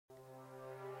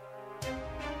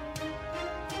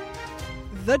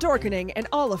The Dorkening and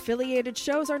all affiliated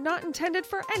shows are not intended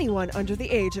for anyone under the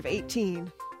age of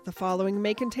 18. The following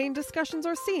may contain discussions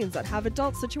or scenes that have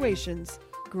adult situations,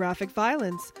 graphic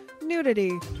violence,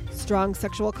 nudity, strong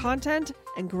sexual content,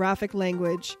 and graphic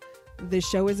language. This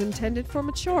show is intended for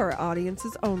mature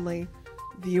audiences only.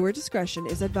 Viewer discretion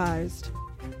is advised.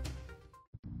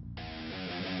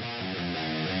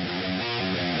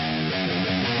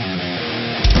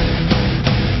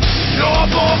 Your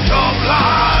book of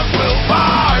life will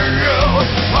buy you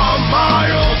a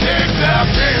mile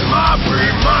except in my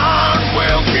free mind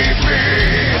will keep me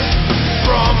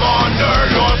from under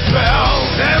your spell.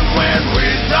 And when we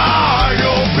die,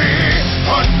 you'll be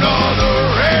another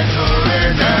angel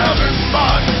in heaven,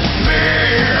 but me,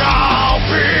 I'll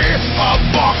be a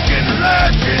fucking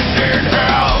legend in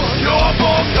hell. Your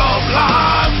book of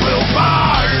life will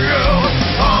buy you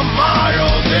a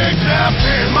mile except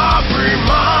in my free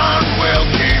mind.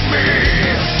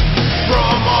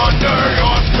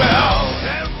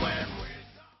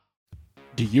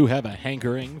 Do you have a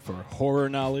hankering for horror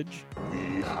knowledge?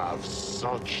 We have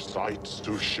such sights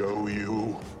to show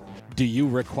you. Do you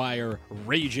require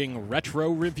raging retro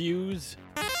reviews?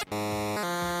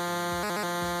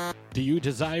 Do you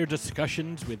desire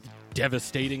discussions with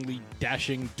devastatingly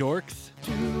dashing dorks?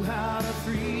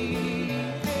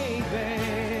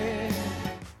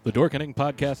 The Dorkening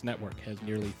Podcast Network has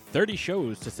nearly 30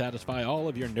 shows to satisfy all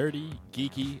of your nerdy,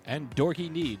 geeky, and dorky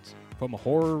needs, from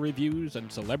horror reviews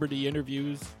and celebrity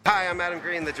interviews. Hi, I'm Adam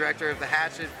Green, the director of the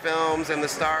Hatchet films and the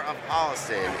star of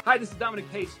Holliston. Hi, this is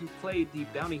Dominic Pace, who played the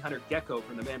bounty hunter Gecko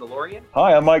from The Mandalorian.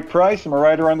 Hi, I'm Mike Price. I'm a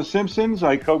writer on The Simpsons.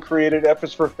 I co-created F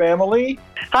is for Family.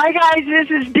 Hi, guys. This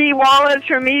is Dee Wallace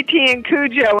from E.T. and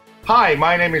Cujo. Hi,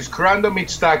 my name is Kurando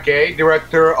Mitsutake,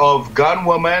 director of Gun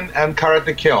Woman and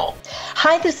Karate Kill.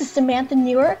 Hi, this is Samantha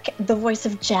Newark, the voice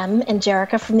of Jem and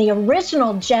Jerrica from the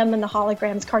original Jem and the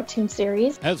Holograms cartoon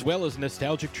series. As well as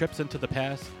nostalgic trips into the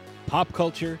past, pop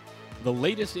culture, the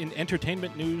latest in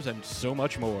entertainment news, and so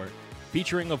much more,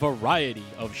 featuring a variety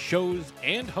of shows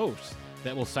and hosts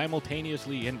that will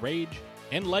simultaneously enrage,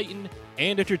 enlighten,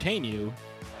 and entertain you.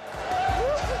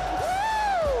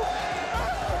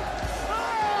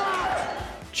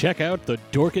 Check out the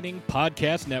Dorkening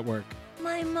Podcast Network.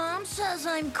 My mom says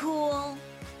I'm cool.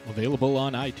 Available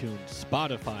on iTunes,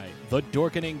 Spotify,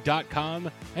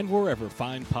 thedorkening.com, and wherever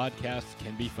fine podcasts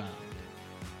can be found.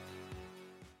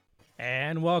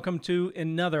 And welcome to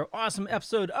another awesome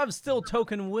episode of Still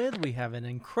Token With. We have an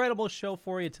incredible show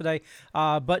for you today,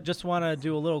 but just want to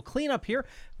do a little cleanup here.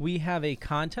 We have a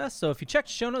contest, so if you check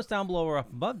show notes down below or up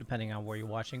above, depending on where you're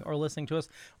watching or listening to us,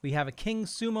 we have a King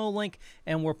Sumo link,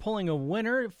 and we're pulling a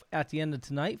winner at the end of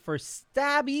tonight for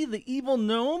Stabby the Evil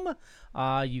Gnome.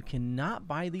 You cannot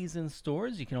buy these in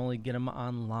stores. You can only get them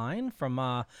online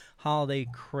from Holiday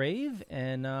Crave,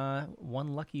 and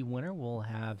one lucky winner will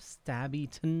have Stabby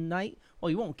tonight. Well,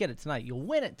 you won't get it tonight. You'll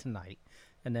win it tonight.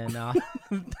 And then,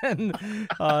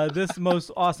 this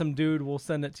most awesome dude will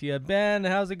send it to you. Ben,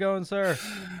 how's it going, sir?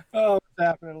 Oh, what's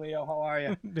happening, Leo? How are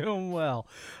you? Doing well.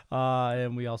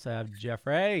 And we also have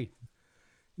Jeffrey.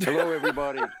 Hello,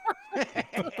 everybody.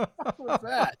 What's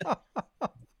that?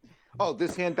 Oh,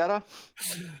 this hand better?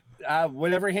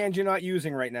 Whatever hand you're not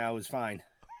using right now is fine.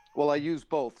 Well, I use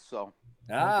both, so.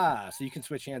 So you can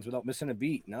switch hands without missing a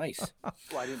beat. Nice.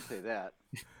 Well, I didn't say that.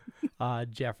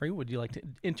 Jeffrey, would you like to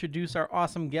introduce our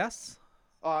awesome guests?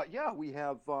 Yeah, we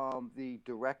have the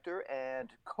director and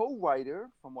co-writer,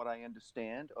 from what I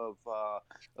understand, of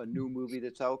a new movie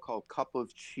that's out called Cup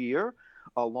of Cheer,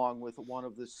 along with one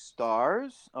of the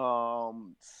stars. I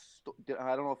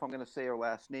don't know if I'm going to say her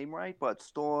last name right, but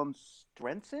Storm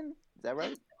Steenson? Is that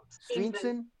right?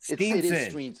 Steenson? It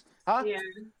is Steenson. Huh? Yeah.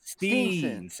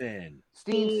 Steenson.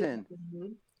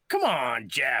 Mm-hmm. Come on,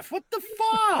 Jeff. What the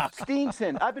fuck?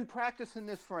 Steenson. I've been practicing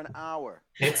this for an hour.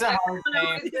 It's a hard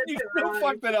name. You still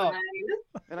fucked it up.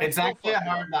 It's actually a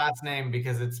hard last name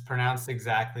because it's pronounced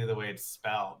exactly the way it's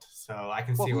spelled. So I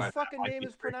can see why. Whose fucking name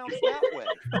is pronounced that way?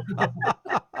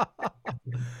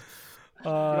 You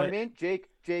know what I mean? Jake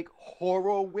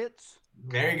Horowitz.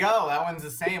 There you go. That one's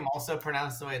the same. Also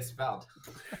pronounced the way it's spelled.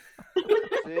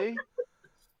 See?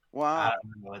 Wow. I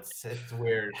don't know. It's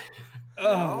weird.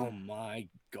 Oh my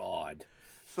God.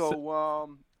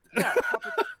 So yeah,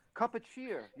 Cup of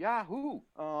Cheer. Yahoo.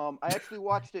 I actually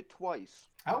watched it twice.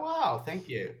 Oh wow, thank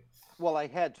you. Well, I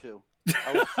had to.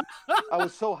 I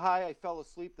was so high I fell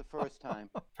asleep the first time.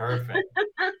 Perfect.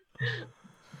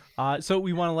 So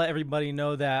we want to let everybody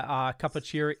know that Cup of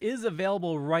Cheer is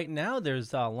available right now.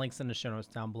 There's links in the show notes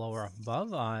down below or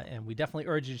above, and we definitely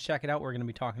urge you to check it out. We're going to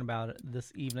be talking about it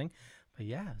this evening. But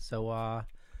yeah, so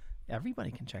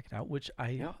everybody can check it out, which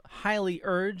I highly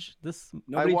urge.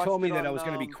 Nobody told me that I was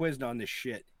going to be quizzed on this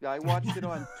shit. I watched it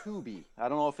on Tubi. I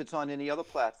don't know if it's on any other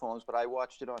platforms, but I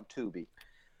watched it on Tubi.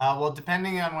 Well,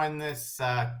 depending on when this,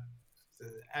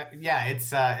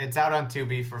 it's out on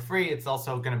Tubi for free. It's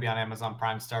also going to be on Amazon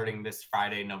Prime starting this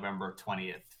Friday, November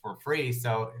 20th, for free.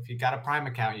 So if you got a Prime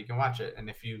account, you can watch it, and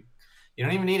if you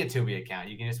don't even need a Tubi account,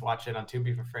 you can just watch it on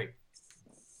Tubi for free.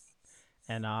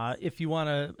 And if you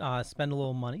want to spend a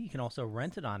little money, you can also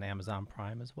rent it on Amazon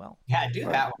Prime as well. Yeah, do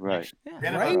that one. Right.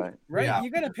 Yeah. Right. Yeah. You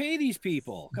got to pay these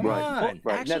people. Come Right. on.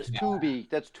 Right. Actually- That's Tubi.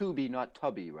 That's Tubi, not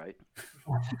Tubby, right?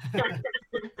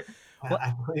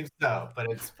 I believe so, but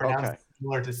it's pronounced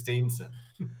similar to Steenson.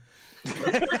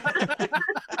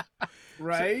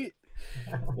 Right?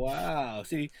 Wow.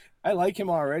 See, I like him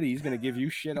already. He's going to give you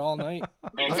shit all night.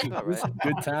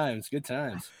 Good times. Good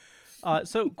times.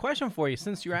 So question for you,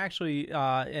 since you're actually,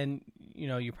 and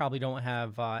you probably don't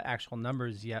have actual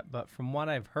numbers yet, but from what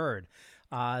I've heard,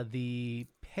 the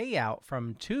payout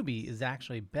from Tubi is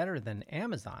actually better than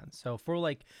Amazon. So for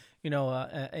an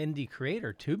indie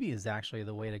creator, Tubi is actually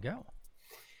the way to go.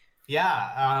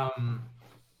 Yeah.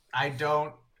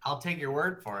 I'll take your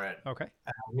word for it. Okay.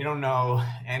 We don't know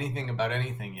anything about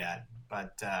anything yet,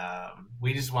 but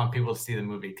we just want people to see the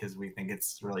movie because we think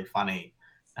it's really funny.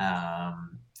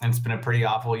 And it's been a pretty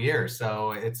awful year,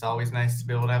 so it's always nice to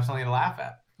be able to have something to laugh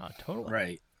at. Oh, totally.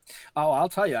 Right. Oh, I'll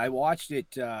tell you, I watched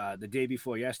it the day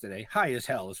before yesterday, high as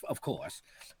hell, of course.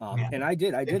 And I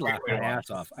did laugh my ass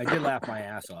off. I did laugh my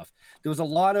ass off. There was a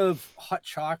lot of hot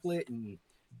chocolate and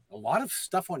a lot of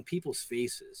stuff on people's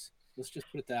faces. Let's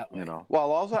just put it that way.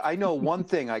 Well, also I know one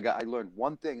thing. I learned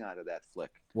one thing out of that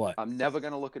flick. What? I'm never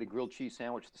going to look at a grilled cheese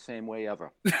sandwich the same way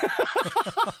ever.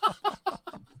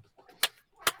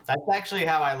 That's actually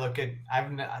how I look at.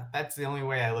 That's the only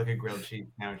way I look at grilled cheese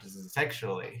sandwiches is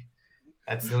sexually.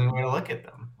 That's the only way to look at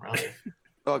them, really.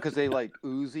 Oh, because they like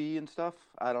oozy and stuff.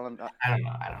 I don't know.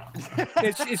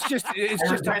 It's just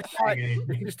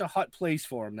a hot place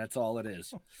for him. That's all it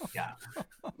is. Yeah.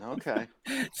 Okay.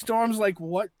 Storm's like,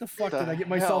 what the fuck did I get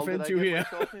myself into here?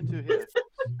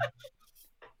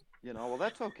 Well,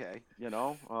 that's okay.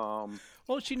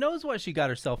 Well, she knows what she got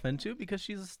herself into because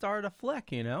she's a star of the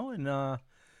flick, and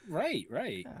Right.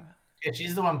 Yeah,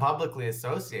 she's the one publicly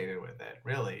associated with it,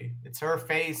 really. It's her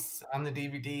face on the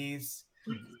DVDs,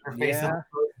 her face on the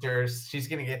posters. She's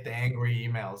going to get the angry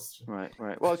emails. Right.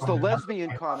 Well, it's the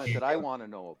lesbian comment that I want to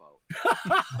know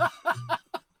about.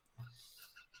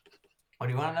 What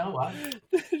do you want to know? What?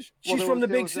 She's from the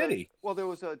big city. There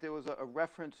was a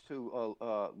reference to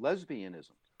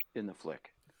lesbianism in the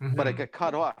flick, but it got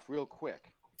cut off real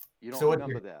quick. You don't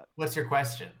remember that. What's your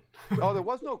question? Oh, there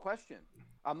was no question.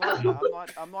 I'm not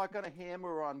going to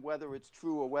hammer on whether it's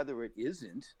true or whether it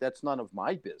isn't. That's none of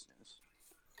my business.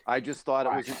 I just thought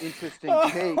it was an interesting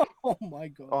take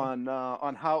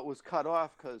on how it was cut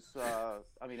off because,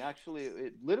 actually,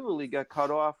 it literally got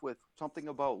cut off with something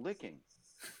about licking,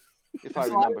 if I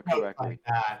remember correctly.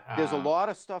 There's a lot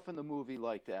of stuff in the movie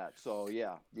like that. So,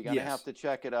 yeah, you're going to have to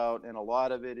check it out. And a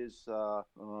lot of it is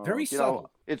very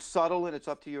subtle. It's subtle, and it's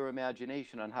up to your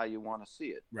imagination on how you want to see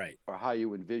it. Right. Or how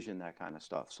you envision that kind of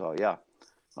stuff. So, yeah.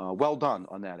 Well done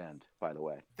on that end, by the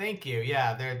way. Thank you.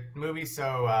 Yeah, the movie's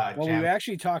so well, we were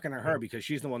actually talking to her because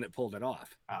she's the one that pulled it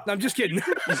off. Oh. No, I'm just kidding.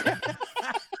 Fair,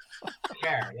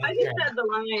 I just said the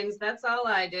lines. That's all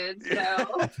I did.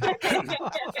 So.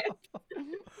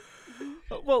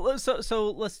 Well,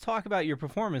 so let's talk about your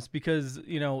performance because,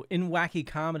 in wacky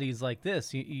comedies like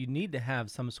this, you need to have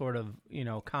some sort of,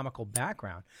 comical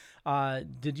background.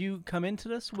 Did you come into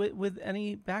this with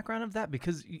any background of that?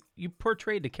 Because you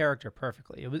portrayed the character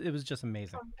perfectly. It was just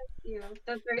amazing. Oh, thank you.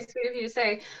 That's very sweet of you to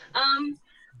say.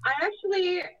 I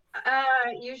actually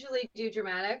usually do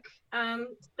dramatic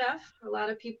stuff. A lot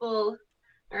of people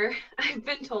I've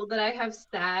been told that I have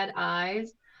sad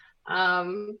eyes.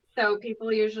 So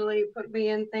people usually put me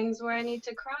in things where I need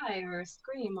to cry or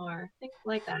scream or things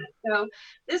like that. So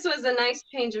this was a nice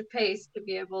change of pace to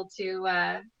be able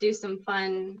to do some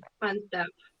fun stuff.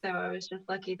 So I was just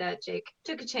lucky that Jake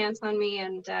took a chance on me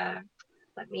and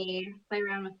let me play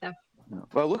around with stuff.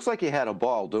 Well, it looks like you had a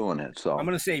ball doing it. So I'm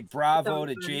going to say bravo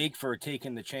to Jake for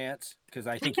taking the chance because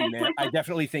I think I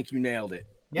definitely think you nailed it.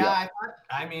 Yeah,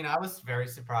 I was very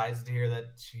surprised to hear that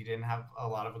she didn't have a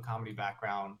lot of a comedy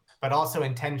background, but also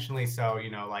intentionally so,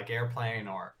 like Airplane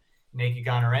or Naked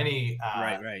Gun or any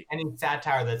any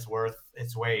satire that's worth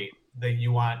its weight, that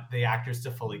you want the actors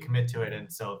to fully commit to it.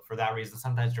 And so for that reason,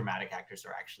 sometimes dramatic actors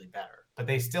are actually better, but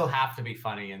they still have to be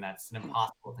funny, and that's an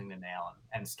impossible thing to nail.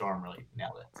 And Storm really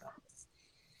nailed it. So.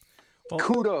 Well,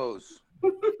 kudos.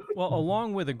 Well,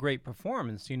 along with a great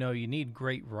performance, you need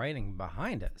great writing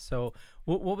behind it. So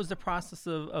what was the process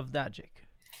of that, Jake?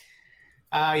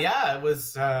 Yeah, it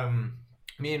was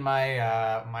me and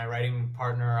my writing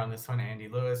partner on this one, Andy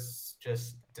Lewis,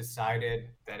 just decided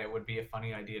that it would be a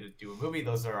funny idea to do a movie.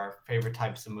 Those are our favorite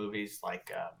types of movies,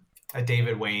 like a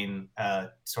David Wayne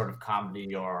sort of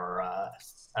comedy, or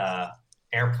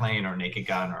Airplane, or Naked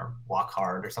Gun, or Walk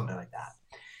Hard, or something like that.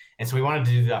 And so we wanted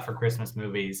to do that for Christmas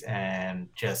movies, and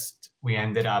we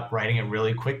ended up writing it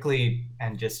really quickly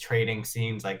and just trading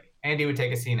scenes. Like Andy would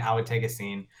take a scene, I would take a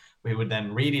scene. We would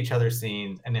then read each other's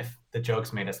scenes, and if the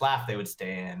jokes made us laugh, they would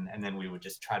stay in, and then we would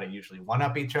just try to usually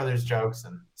one-up each other's jokes.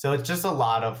 And so it's just a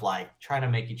lot of like trying to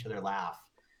make each other laugh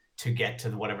to get to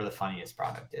whatever the funniest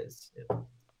product is.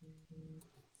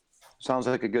 Sounds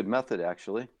like a good method,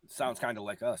 actually. Sounds kind of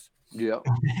like us. Yep.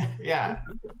 Yeah.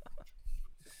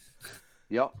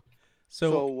 Yep.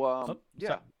 So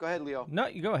yeah, go ahead, Leo. No,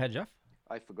 you go ahead, Jeff.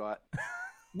 I forgot.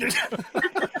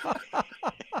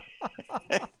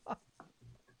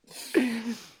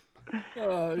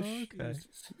 Okay.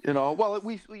 Well,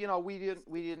 we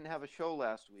didn't have a show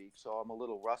last week, so I'm a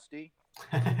little rusty.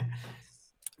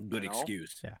 Good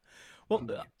excuse. Yeah.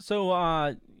 Well, so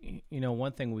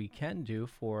one thing we can do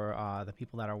for the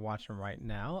people that are watching right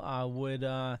now would.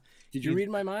 Did you read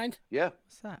my mind? Yeah.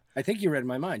 What's that? I think you read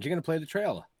my mind. You're gonna play the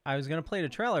trailer. I was gonna play the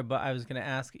trailer, but I was gonna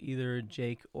ask either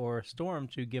Jake or Storm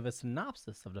to give a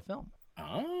synopsis of the film.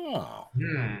 Oh.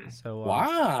 So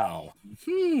wow.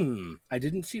 I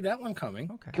didn't see that one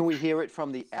coming. Okay. Can we hear it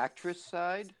from the actress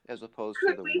side as opposed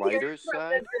to the writer's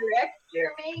side?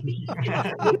 Maybe.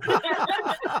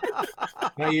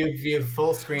 Yeah, you've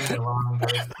full screen the wrong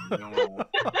person.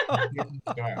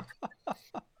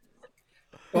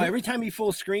 Well, every time he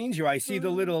full screens you, I see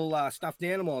the little stuffed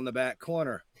animal in the back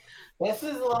corner. This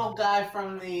is a little guy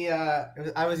from the.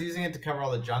 I was using it to cover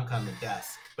all the junk on the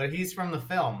desk, but he's from the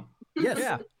film. Yes.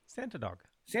 Yeah. Santa Dog.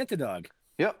 Santa Dog.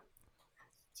 Yep.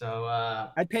 So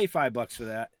I'd pay $5 for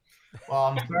that. Well,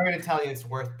 I'm sorry to tell you, it's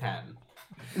worth 10.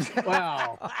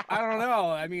 Wow. I don't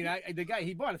know. I mean, the guy,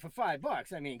 he bought it for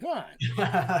 $5. I mean, come on.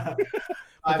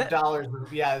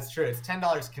 $5. Yeah, it's true. It's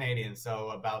 $10 Canadian,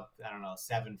 so about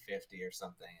 $7.50 or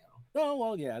something. Oh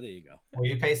well, yeah. There you go. Will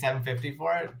you pay $7.50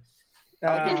 for it?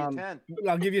 I'll give you 10.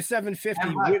 I'll give you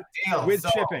 $7.50 with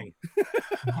shipping.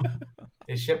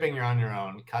 Is shipping you're on your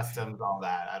own, customs, all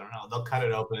that. I don't know. They'll cut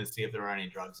it open and see if there are any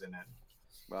drugs in it.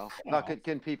 Well, now,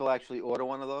 can people actually order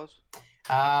one of those?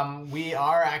 We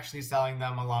are actually selling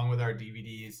them along with our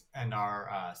DVDs and our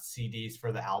CDs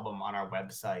for the album on our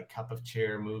website,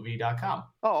 cupofcheermovie.com.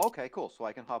 Oh, okay, cool. So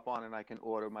I can hop on and I can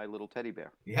order my little teddy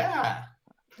bear. Yeah,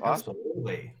 awesome.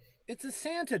 Absolutely. It's a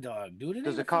Santa Dog, dude.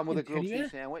 Does it come with a grilled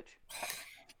cheese sandwich?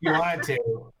 You wanted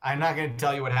to. I'm not going to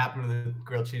tell you what happened to the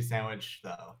grilled cheese sandwich,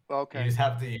 though. Okay. You just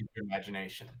have to use your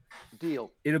imagination.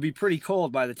 Deal. It'll be pretty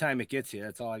cold by the time it gets here.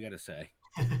 That's all I got to say.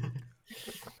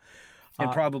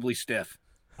 And probably stiff.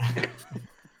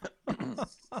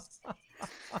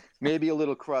 Maybe a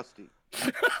little crusty.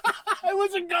 I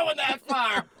wasn't going that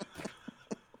far.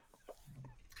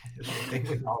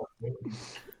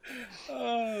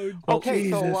 Okay,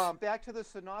 Jesus. so back to the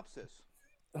synopsis.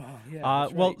 Oh, yeah,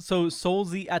 well, so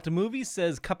Soulsy at the Movie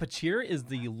says Cup of Cheer is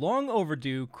the long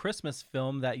overdue Christmas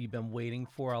film that you've been waiting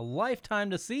for a lifetime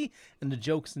to see, and the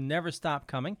jokes never stop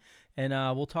coming. And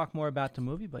we'll talk more about the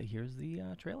movie, but here's the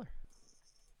trailer.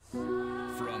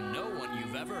 From no one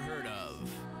you've ever heard of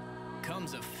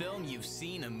comes a film you've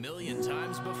seen a million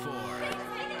times before.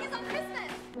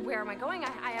 Where am I going?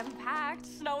 I haven't packed.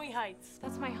 Snowy Heights.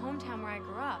 That's my hometown where I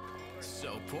grew up.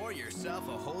 So pour yourself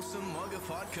a wholesome mug of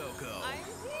hot cocoa. I'm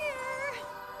here.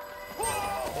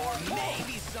 Or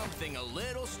maybe something a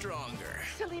little stronger.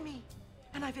 Silly me.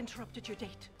 And I've interrupted your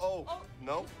date. Oh,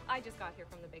 no. I just got here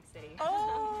from the big city.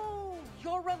 Oh,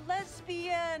 you're a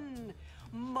lesbian.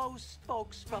 Most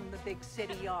folks from the big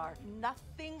city are.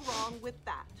 Nothing wrong with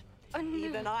that.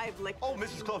 Even I've licked. Oh,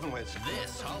 Mrs. Clovenwitz.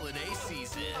 This holiday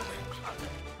season.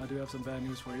 I do have some bad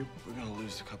news for you. We're gonna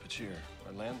lose the Cup of Cheer.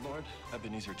 Our landlord,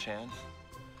 Ebenezer Chan,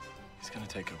 he's gonna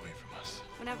take it away from us.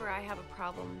 Whenever I have a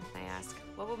problem, I ask,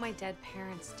 what would my dead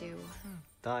parents do?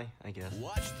 Die, I guess.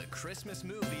 Watch the Christmas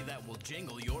movie that will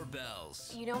jingle your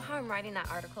bells. You know how I'm writing that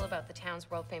article about the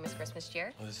town's world-famous Christmas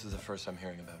cheer? Well, this is the first I'm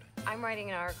hearing about it. I'm writing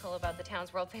an article about the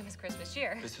town's world-famous Christmas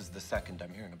cheer. This is the second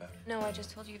I'm hearing about it. No, I just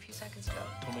told you a few seconds ago.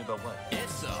 Told me about what?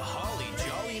 It's a holly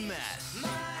jolly mess.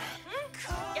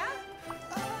 Yeah?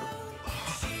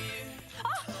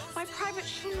 My private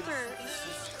shoulder.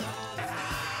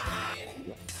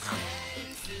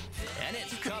 And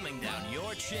it's coming down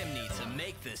your chimney to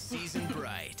make the season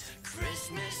bright.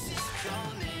 Christmas is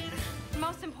coming.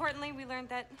 Most importantly, we learned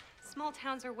that small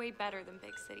towns are way better than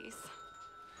big cities.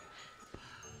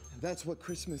 And that's what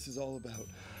Christmas is all about.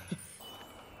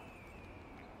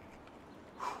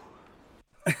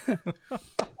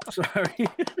 Sorry.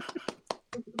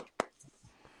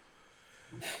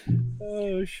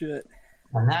 Oh shit.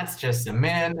 And that's just a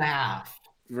minute and a half.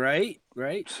 Right.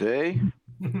 See?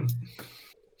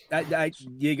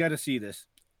 You got to see this.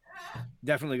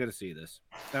 Definitely got to see this.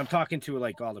 And I'm talking to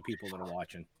like all the people that are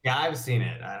watching. Yeah, I've seen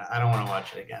it. I don't want to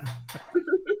watch it again.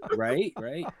 Right.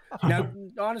 Now,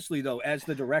 honestly, though, as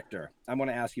the director, I'm going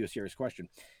to ask you a serious question.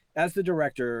 As the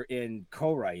director and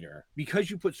co-writer, because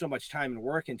you put so much time and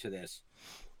work into this,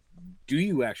 do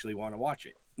you actually want to watch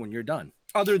it when you're done?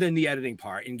 Other than the editing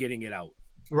part and getting it out.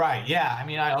 Right. Yeah. I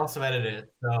mean, I also edited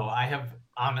it. So I have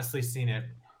honestly seen it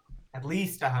at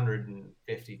least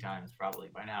 150 times probably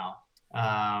by now.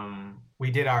 We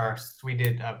did a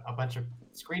bunch of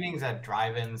screenings at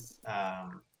drive-ins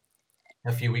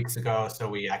a few weeks ago. So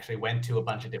we actually went to a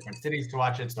bunch of different cities to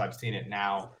watch it. So I've seen it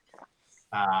now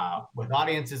with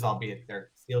audiences, albeit they're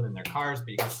sealed in their cars,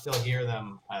 but you can still hear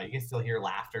them. You can still hear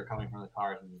laughter coming from the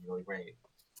cars, and it's really great.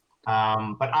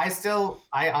 But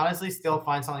I honestly still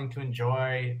find something to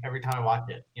enjoy every time I watch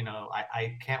it. You know,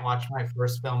 I can't watch my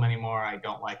first film anymore. I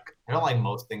don't like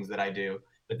most things that I do,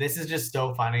 but this is just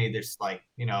so funny. There's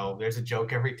there's a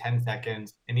joke every 10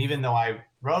 seconds. And even though I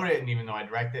wrote it and even though I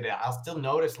directed it, I'll still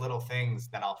notice little things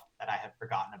that I have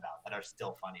forgotten about that are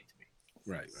still funny to me.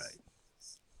 Right.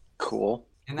 Cool.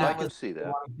 And that I can was see that.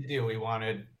 what we wanted to do. We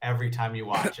wanted every time you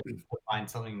watch it to find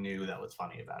something new that was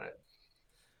funny about it.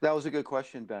 That was a good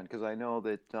question, Ben, because I know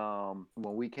that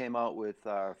when we came out with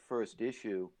our first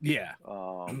issue,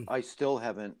 I still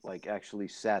haven't actually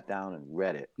sat down and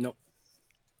read it. Nope.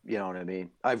 You know what I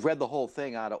mean? I've read the whole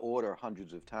thing out of order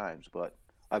hundreds of times, but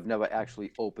I've never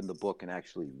actually opened the book and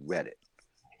actually read it.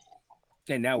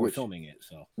 And now we're filming it,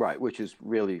 so. Right, which is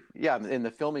really, and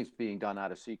the filming's being done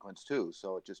out of sequence too,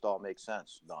 so it just all makes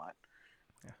sense, not.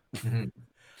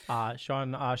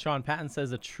 Sean Patton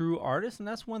says a true artist, and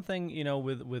that's one thing,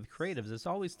 with creatives, it's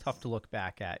always tough to look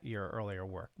back at your earlier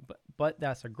work, but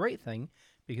that's a great thing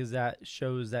because that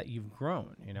shows that you've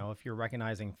grown. If you're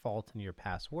recognizing fault in your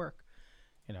past work,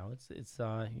 it's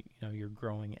you're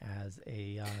growing as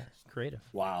a creative.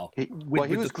 Wow. He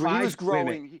was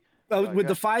growing. With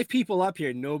the 5 people up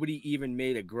here, nobody even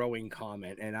made a growing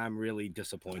comment, and I'm really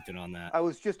disappointed on that. I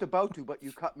was just about to, but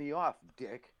you cut me off,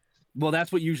 dick. Well,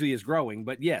 that's what usually is growing,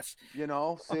 but yes.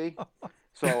 See?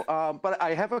 So, but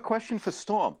I have a question for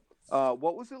Storm.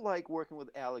 What was it like working with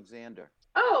Alexander?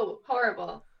 Oh,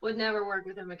 horrible. Would never work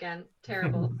with him again.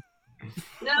 Terrible.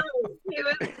 No, he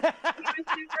was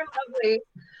super lovely.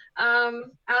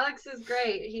 Alex is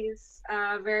great. He's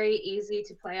very easy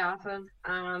to play off of.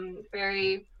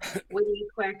 Very witty,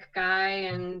 quick guy,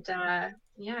 and I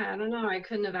don't know. I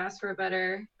couldn't have asked for a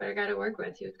better guy to work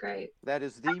with. He was great. That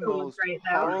is the most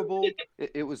horrible.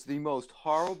 It was the most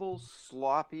horrible,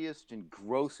 sloppiest, and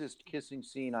grossest kissing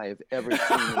scene I have ever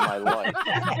seen in my life.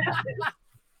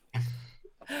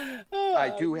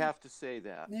 I do have to say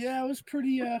that. Yeah, it was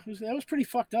pretty. That was pretty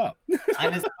fucked up.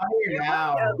 And it's funnier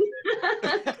now.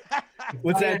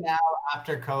 What's that now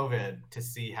after COVID to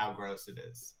see how gross it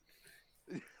is?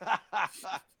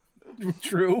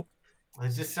 True.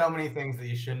 There's just so many things that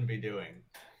you shouldn't be doing.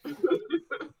 It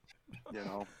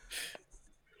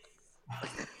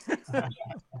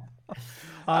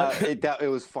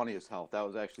was funny as hell. That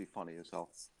was actually funny as hell.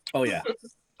 Oh yeah.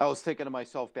 I was thinking of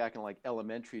myself back in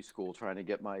elementary school, trying to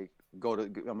get go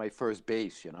to my first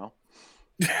base.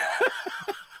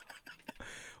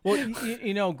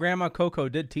 Well, Grandma Coco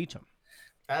did teach him.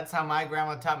 That's how my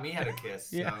grandma taught me how to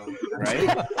kiss. Yeah. So.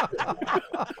 Right.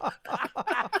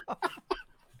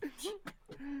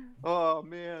 Oh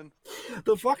man,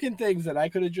 the fucking things that I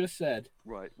could have just said.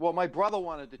 Right. Well, my brother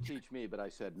wanted to teach me, but I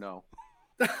said no.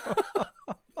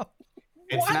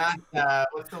 It's not.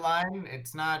 What's the line?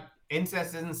 It's not.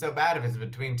 Incest isn't so bad if it's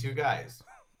between 2 guys.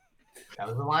 That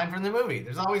was the line from the movie.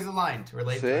 There's always a line to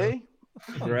relate to.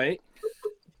 Right.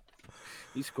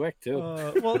 He's quick too.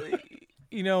 Well,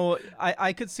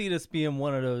 I could see this being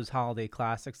one of those holiday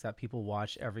classics that people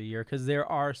watch every year because there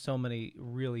are so many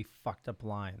really fucked up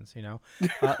lines. There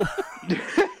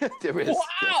is.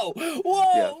 Wow! Whoa,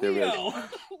 Yeah, there Leo!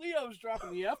 Leo's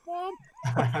dropping the F-bomb.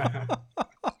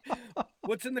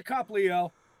 What's in the cup,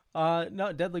 Leo?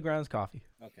 No, Deadly Grounds coffee.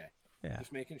 Okay. Yeah.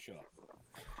 Just making sure.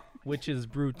 Which is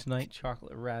brewed tonight,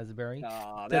 chocolate raspberry.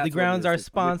 Deadly Deadly Grounds, our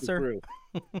sponsor.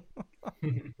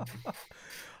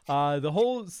 The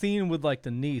whole scene with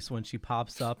the niece when she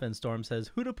pops up and Storm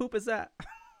says, "Who the poop is that?"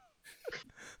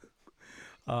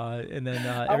 And then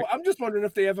I'm just wondering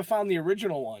if they ever found the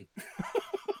original one.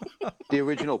 The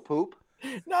original poop?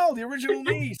 No, the original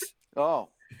niece. Oh,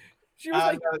 she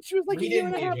was like a year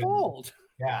and a half old.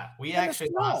 Yeah, we actually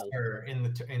lost her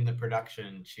in the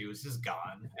production. She was just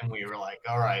gone, and we were like,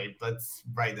 "All right, let's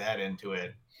write that into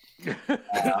it."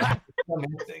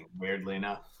 Amazing, weirdly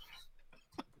enough.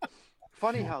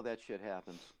 Funny how that shit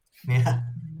happens. Yeah,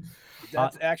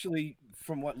 that's actually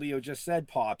from what Leo just said.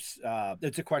 Pops,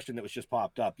 it's a question that was just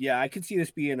popped up. Yeah, I could see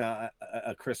this being a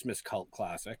Christmas cult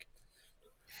classic.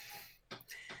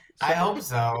 I hope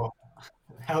so.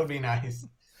 That would be nice.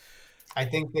 I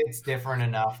think it's different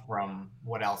enough from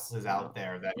what else is out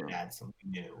there that it adds something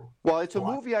new. Well, it's a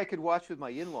movie I could watch with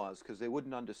my in-laws because they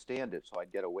wouldn't understand it, so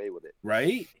I'd get away with it.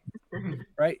 Right?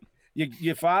 Right?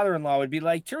 Your father-in-law would be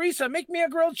like, Teresa, make me a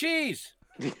grilled cheese.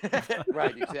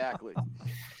 Right, exactly.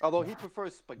 Although he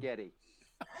prefers spaghetti.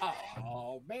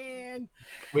 Oh, man.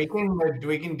 We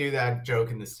can do that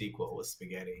joke in the sequel with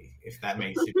spaghetti, if that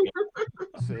makes you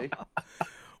See?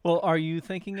 Well, are you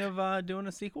thinking of doing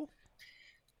a sequel?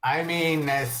 I mean,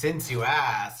 since you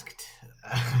asked,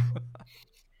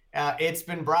 it's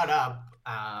been brought up.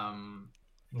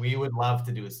 We would love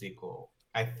to do a sequel.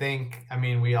 I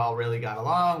mean, we all really got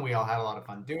along. We all had a lot of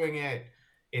fun doing it.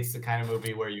 It's the kind of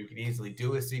movie where you could easily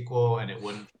do a sequel and it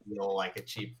wouldn't feel like it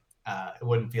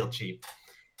wouldn't feel cheap.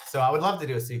 So I would love to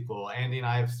do a sequel. Andy and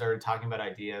I have started talking about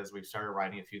ideas. We've started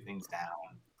writing a few things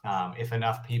down. If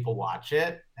enough people watch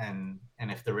it and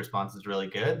if the response is really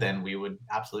good, then we would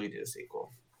absolutely do a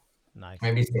sequel. Nice.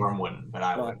 Maybe Storm wouldn't, but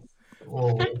I would.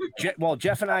 Well,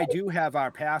 Jeff and I do have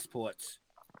our passports.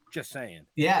 Just saying.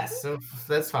 Yes, so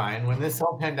that's fine. When this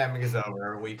whole pandemic is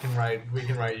over, we can write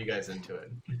you guys into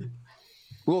it.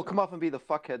 We'll come up and be the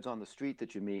fuckheads on the street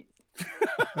that you meet.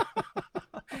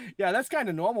 Yeah, that's kind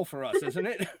of normal for us, isn't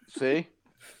it? See?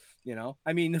 You know,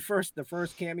 I mean, the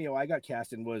first cameo I got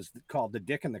cast in was called the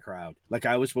Dick in the Crowd. Like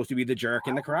I was supposed to be the jerk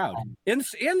in the crowd. In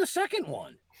the second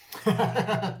one,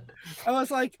 I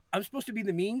was like, I'm supposed to be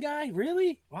the mean guy.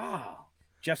 Really? Wow.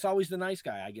 Jeff's always the nice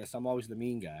guy. I guess I'm always the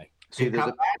mean guy. See, there's a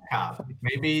bad cop.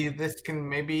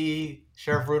 Maybe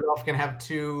Sheriff Rudolph can have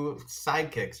 2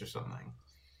 sidekicks or something.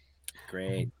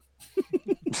 Great.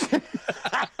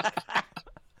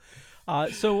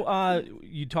 So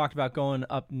you talked about going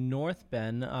up north,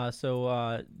 Ben.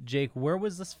 So Jake, where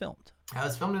was this filmed? It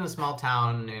was filmed in a small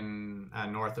town in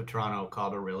north of Toronto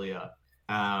called Orillia.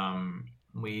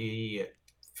 We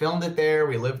filmed it there.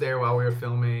 We lived there while we were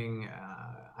filming.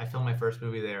 I filmed my first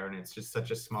movie there, and it's just such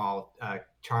a small,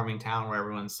 charming town where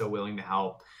everyone's so willing to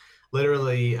help.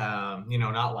 Literally,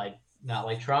 not like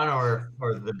Toronto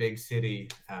or the big city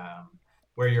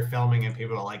where you're filming and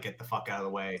people are like, get the fuck out of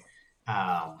the way.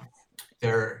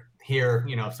 They're here,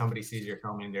 if somebody sees you're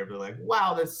filming, they're like,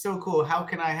 wow, that's so cool. How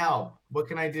can I help? What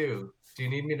can I do? Do you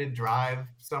need me to drive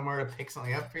somewhere to pick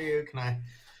something up for you? Can I?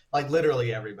 Like,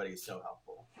 literally everybody's so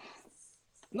helpful.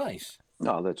 Nice.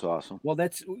 No, that's awesome. Well,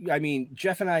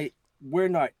 Jeff and I, we're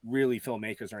not really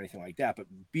filmmakers or anything like that, but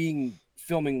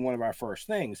filming one of our first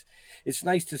things, it's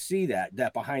nice to see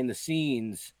that behind the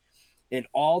scenes and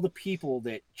all the people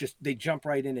that they jump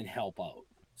right in and help out.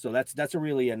 So that's a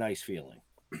really nice feeling.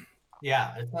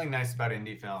 Yeah, there's something nice about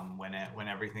indie film when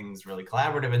everything's really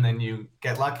collaborative, and then you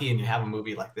get lucky and you have a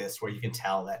movie like this where you can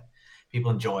tell that people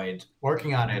enjoyed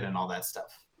working on it and all that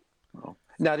stuff. Oh.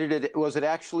 Now, was it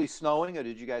actually snowing, or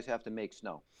did you guys have to make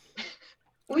snow?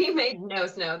 We made no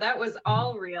snow. That was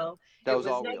all real. That was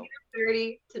all real.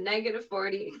 real. -30 to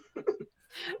 -40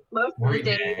 most of the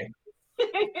day.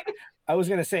 I was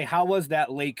gonna say, how was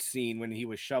that lake scene when he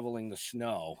was shoveling the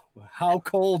snow? How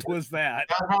cold was that?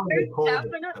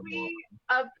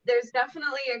 There's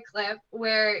definitely a clip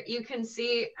where you can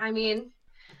see. I mean,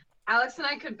 Alex and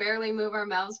I could barely move our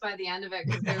mouths by the end of it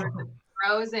because they were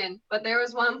frozen. But there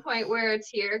was one point where a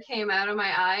tear came out of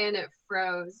my eye and it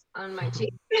froze on my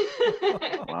cheek.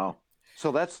 Wow.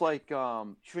 So that's like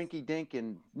Shrinky Dink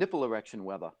and nipple erection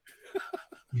weather.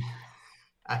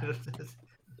 I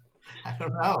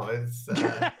don't know. It's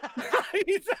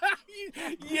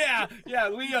yeah,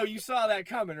 Leo, you saw that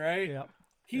coming, right? Yeah.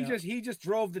 He just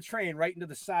drove the train right into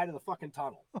the side of the fucking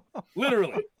tunnel.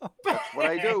 Literally. That's what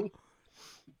I do.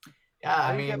 Yeah,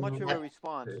 I didn't get much of a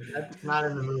response. That's not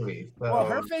in the movie. So. Well,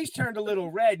 her face turned a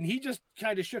little red, and he just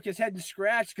kind of shook his head and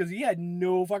scratched because he had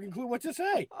no fucking clue what to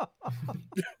say.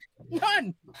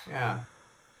 None. Yeah.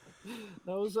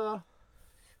 That was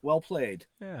well played.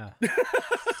 Yeah.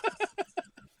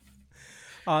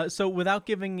 So without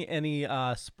giving any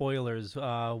spoilers,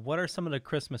 what are some of the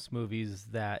Christmas movies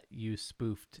that you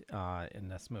spoofed in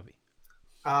this movie?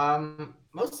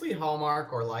 Mostly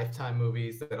Hallmark or Lifetime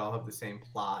movies that all have the same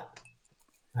plot.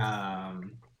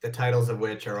 the titles of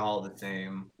which are all the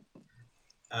same.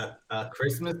 A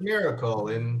Christmas Miracle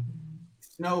in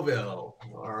Snowville,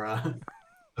 or a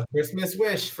Christmas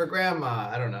Wish for Grandma.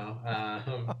 I don't know.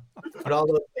 But all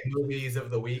those movies of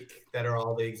the week that are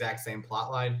all the exact same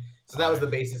plot line. So that was the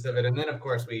basis of it. And then, of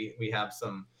course, we have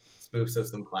some spoofs of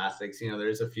some classics. You know,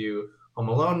 there's a few Home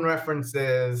Alone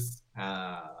references. There's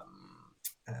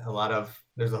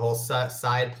a whole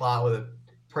side plot with a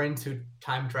prince who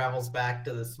time travels back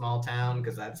to the small town,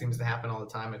 because that seems to happen all the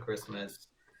time at Christmas.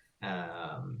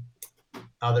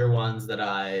 Other ones that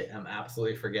I am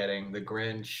absolutely forgetting, The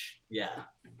Grinch, yeah,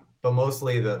 but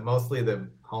mostly the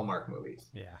Hallmark movies.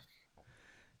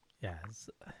 Yeah,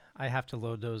 I have to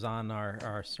load those on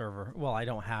our server. Well, I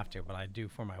don't have to, but I do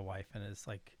for my wife, and it's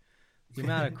like the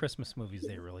amount of Christmas movies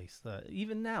they release.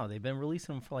 Even now, they've been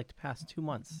releasing them for like the past 2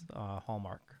 months.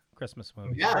 Hallmark Christmas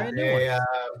movies. Yeah,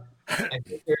 I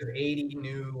think there's 80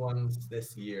 new ones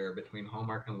this year between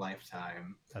Hallmark and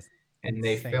Lifetime. And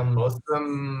they filmed most of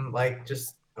them like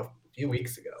just a few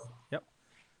weeks ago. Yep.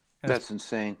 That's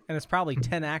insane. And it's probably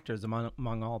 10 actors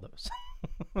among all those.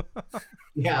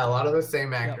 Yeah, a lot of the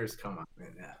same actors come up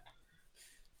in that.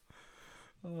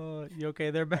 You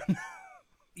okay there, Ben?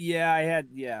 Yeah,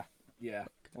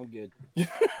 I'm good.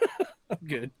 I'm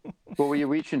good. What were you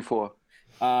reaching for?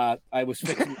 I was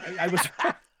fixing.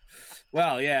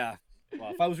 Well, yeah. Well,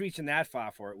 if I was reaching that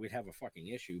far for it, we'd have a fucking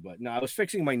issue. But no, I was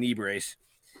fixing my knee brace.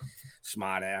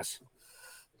 Smart ass.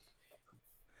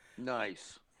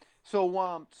 Nice.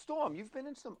 So, Storm, you've been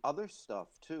in some other stuff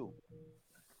too.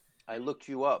 I looked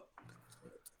you up.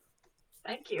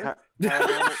 Thank you. That's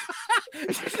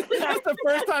the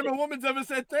first time a woman's ever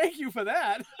said thank you for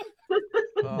that.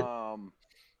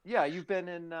 Yeah, you've been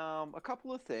in a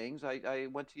couple of things. I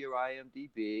went to your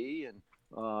IMDb, and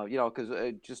because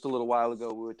just a little while ago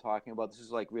we were talking about this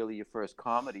is like really your first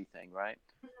comedy thing, right?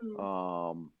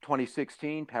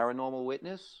 2016 Paranormal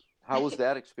Witness. How was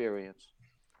that experience?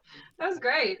 That was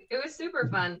great. It was super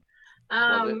fun.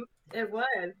 It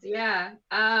was, yeah.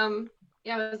 It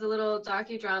was a little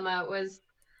docudrama.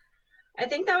 I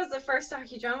think that was the first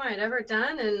docudrama I'd ever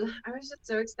done, and I was just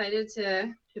so excited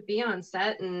to be on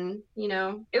set, and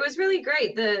it was really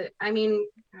great. I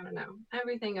don't know,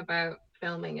 everything about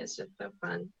filming is just so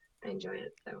fun. I enjoy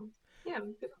it. So yeah.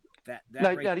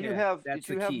 Now, do you have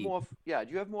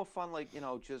more fun, like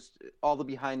just all the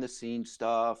behind the scenes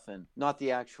stuff, and not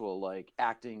the actual like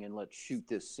acting and let's shoot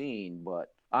this scene,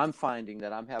 but I'm finding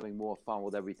that I'm having more fun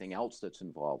with everything else that's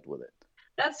involved with it.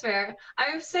 That's fair.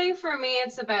 I would say for me,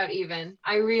 it's about even.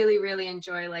 I really, really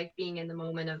enjoy like being in the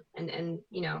moment of and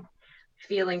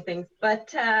feeling things.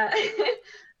 But yeah,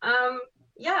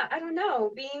 I don't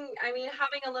know.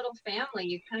 Having a little family,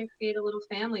 you kind of create a little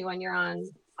family when you're on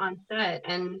set,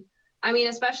 and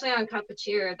especially on Cup of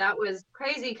Cheer, that was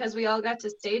crazy because we all got to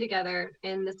stay together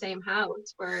in the same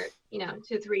house for 2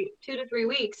 to 3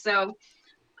 weeks. So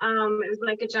it was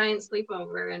like a giant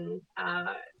sleepover, and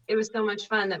it was so much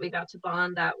fun that we got to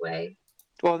bond that way.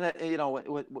 Well, that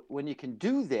when you can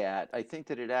do that, I think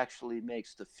that it actually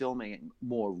makes the filming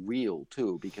more real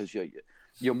too, because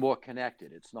you're more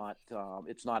connected. It's not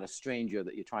a stranger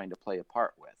that you're trying to play a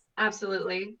part with.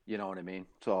 Absolutely. You know what I mean?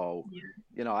 So,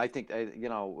 yeah. I think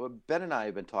Ben and I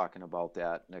have been talking about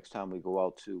that. Next time we go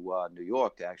out to New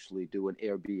York, to actually do an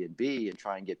Airbnb and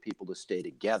try and get people to stay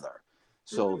together,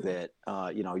 so that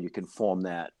you can form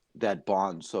that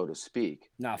bond, so to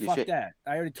speak. Nah, fuck that.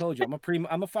 I already told you,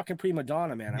 I'm a fucking prima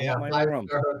donna, man. I want my own room.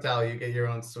 Hotel, you get your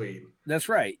own suite. That's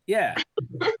right. Yeah.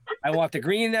 I want the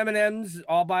green M&Ms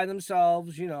all by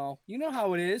themselves. You know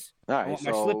how it is. All right, I want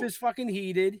my slippers fucking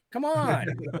heated. Come on.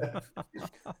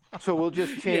 So we'll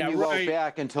just chain you out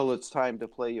back until it's time to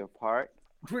play your part.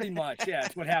 Pretty much, yeah.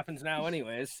 It's what happens now,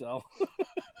 anyways. So.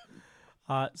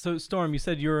 So Storm, you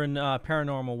said you were in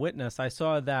Paranormal Witness. I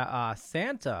saw that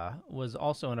Santa was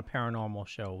also in a paranormal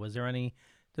show. Was there any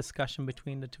discussion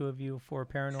between the two of you for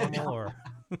paranormal, or?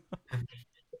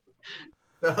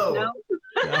 No. No,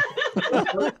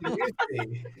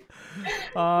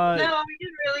 we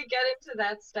didn't really get into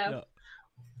that stuff.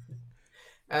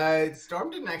 No. Storm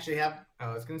didn't actually have.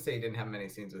 I was going to say you didn't have many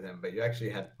scenes with him, but you actually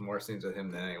had more scenes with him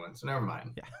than anyone. So never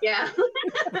mind. Yeah.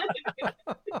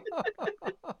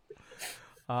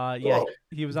 Yeah,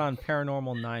 he was on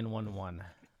Paranormal 911.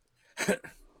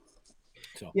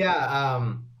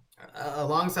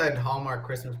 Alongside Hallmark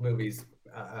Christmas movies,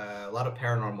 a lot of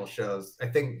paranormal shows. I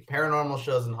think paranormal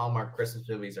shows and Hallmark Christmas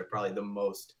movies are probably the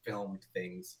most filmed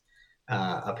things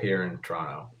up here in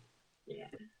Toronto. Yeah.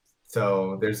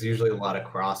 So there's usually a lot of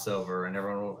crossover, and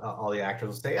all the actors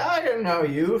will say, "I didn't know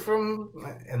you from,"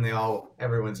 and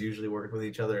everyone's usually working with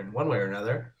each other in one way or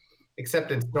another.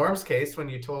 Except in Storm's case, when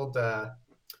you told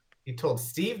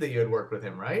Steve that you had worked with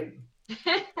him, right?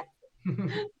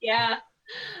 Yeah.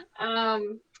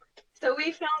 So we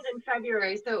filmed in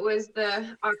February, so it was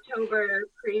the October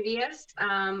previous.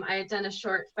 I had done a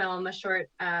short film, a short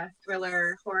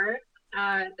thriller horror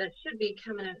that should be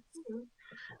coming out soon.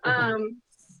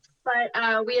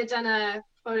 But we had done a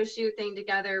photo shoot thing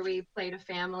together. We played a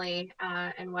family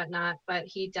and whatnot, but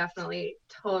he definitely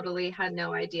totally had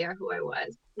no idea who I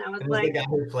was. And I was like, the guy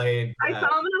who played, I saw him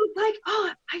and I was like,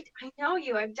 oh, I know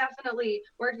you. I've definitely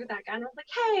worked with that guy. And I was like,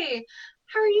 hey,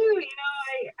 how are you? You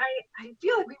know, I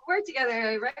feel like we worked together.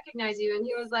 I recognize you. And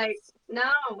he was like,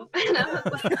 no. And I was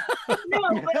like, no,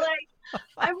 but like,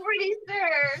 I'm pretty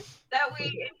sure that we,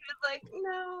 and he was like,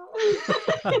 no.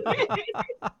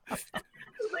 I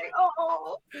was like,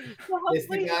 oh. Well, it's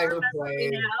the guy who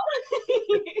plays.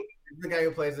 The guy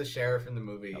who plays the sheriff in the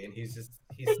movie, and he's so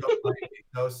funny, he's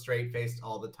so straight faced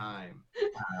all the time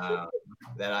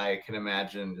that I can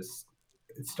imagine just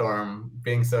Storm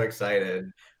being so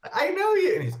excited. I know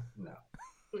you, and he's no.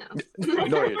 No, you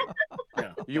don't.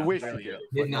 No, you wish you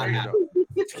did not have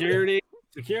security.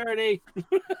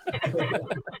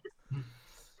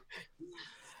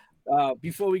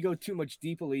 Before we go too much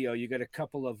deeper, Leo, you got a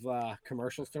couple of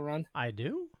commercials to run? I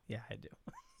do? Yeah, I do.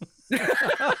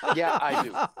 Yeah, I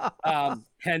do.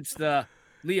 Hence the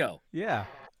Leo. Yeah.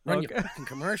 Run your fucking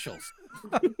commercials.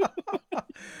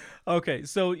 Okay,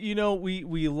 so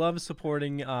we love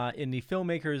supporting indie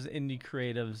filmmakers, indie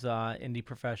creatives, indie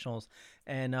professionals,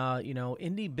 and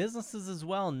indie businesses as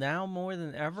well. Now more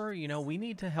than ever, we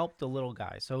need to help the little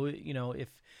guy. So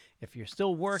if you're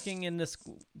still working in this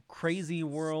crazy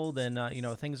world and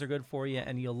things are good for you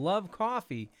and you love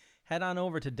coffee, head on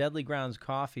over to Deadly Grounds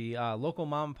Coffee, local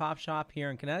mom and pop shop here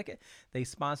in Connecticut. They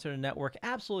sponsor the network.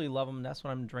 Absolutely love them. That's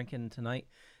what I'm drinking tonight.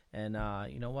 And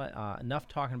you know what? Enough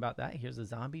talking about that. Here's a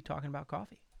zombie talking about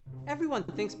coffee. Everyone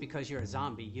thinks because you're a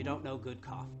zombie, you don't know good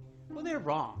coffee. Well, they're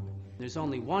wrong. There's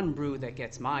only one brew that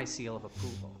gets my seal of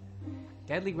approval.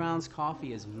 Deadly Grounds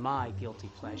Coffee is my guilty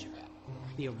pleasure.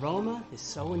 The aroma is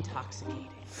so intoxicating.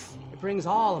 It brings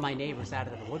all of my neighbors out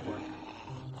of the woodwork.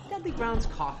 Deadly Grounds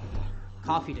Coffee.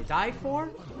 Coffee to die for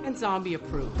and zombie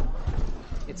approved.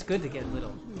 It's good to get a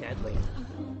little deadly.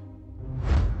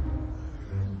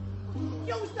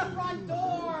 Use the front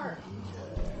door!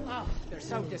 Oh, they're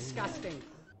so disgusting.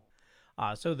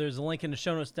 So there's a link in the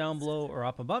show notes down below or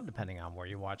up above, depending on where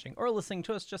you're watching or listening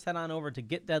to us. Just head on over to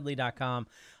getdeadly.com.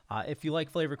 If you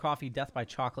like flavored coffee, Death by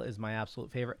Chocolate is my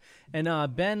absolute favorite.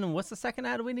 And Ben, what's the second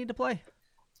ad we need to play?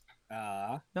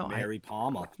 Mary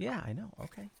Palmer. Yeah, I know.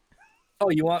 Okay. Oh,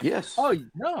 you want? Yes. Oh,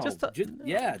 no. Just No,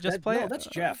 play it. that's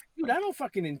Jeff. Dude, I don't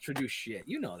fucking introduce shit.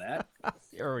 You know that.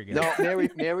 Here we go. No,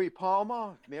 Mary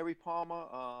Palmer.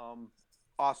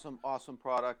 Awesome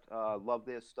product. Love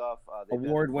their stuff.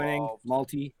 Award-winning,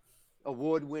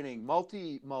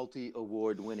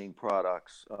 multi-award-winning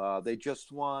products. They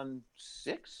just won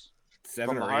 6 7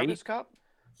 from the or 8 Harvest Cup.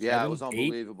 Yeah, 7, it was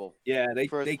unbelievable. 8? Yeah, they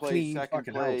first place, cleaned second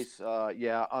fucking place. house.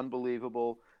 Yeah,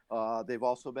 unbelievable. They've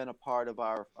also been a part of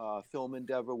our film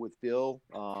endeavor with Bill.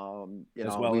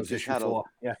 As well as issue 4.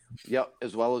 Yeah. Yep,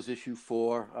 as well as issue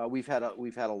 4. We've had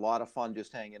a lot of fun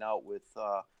just hanging out with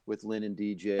Lynn and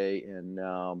DJ, and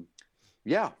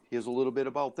here's a little bit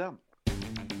about them.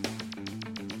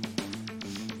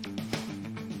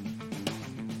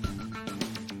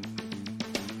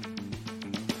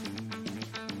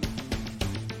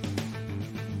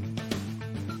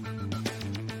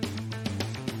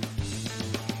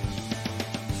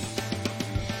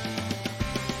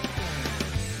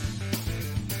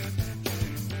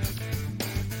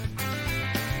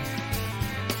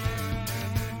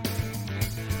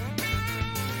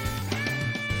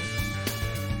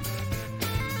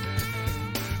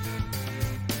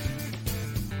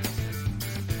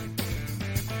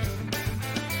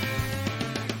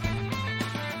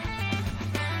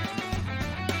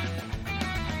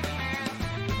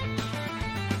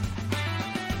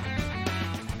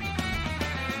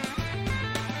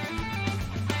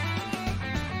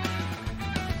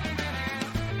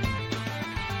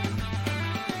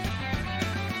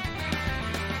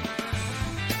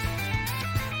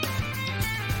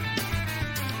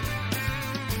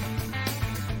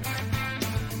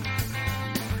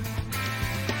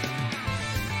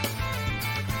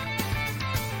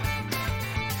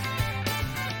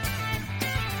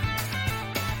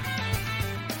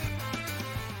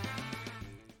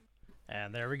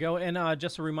 There we go. And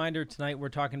just a reminder, tonight we're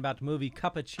talking about the movie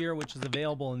Cup of Cheer, which is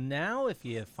available now. If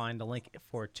you find a link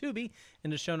for Tubi in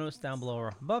the show notes down below or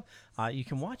up above, you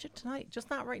can watch it tonight. Just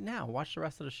not right now. Watch the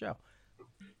rest of the show.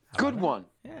 Good one.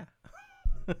 Yeah.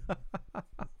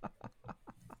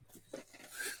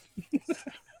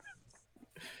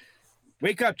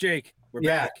 Wake up, Jake. We're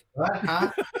back. What?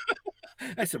 Huh?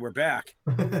 I said we're back.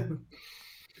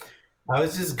 I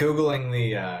was just Googling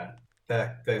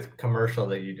the commercial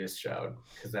that you just showed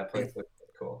because that place looks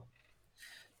cool.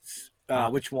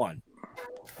 Which one?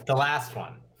 The last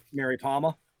one. Mary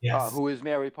Palmer? Yes. Who is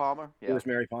Mary Palmer? Who is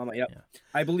Mary Palmer? Yep. Yeah.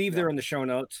 I believe they're in the show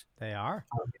notes. They are.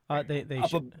 They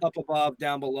up above,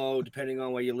 down below, depending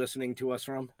on where you're listening to us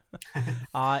from.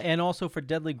 And also for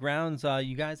Deadly Grounds,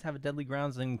 you guys have a Deadly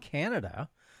Grounds in Canada.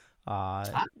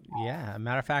 Yeah,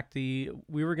 matter of fact, we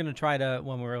were gonna try to,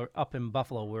 when we were up in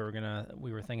Buffalo,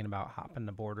 we were thinking about hopping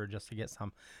the border just to get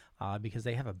some, because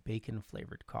they have a bacon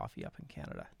flavored coffee up in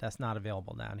Canada that's not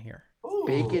available down here. Ooh.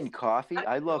 Bacon coffee?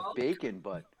 I love bacon,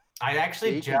 but I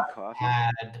actually bacon just coffee?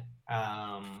 had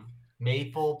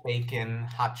maple bacon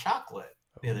hot chocolate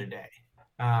the other day.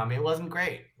 It wasn't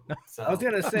great. So. I was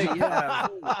gonna say, yeah.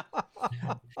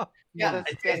 Yeah,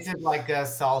 it tasted like a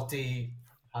salty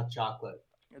hot chocolate.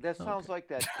 That sounds like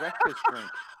that breakfast drink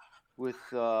with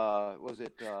was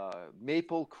it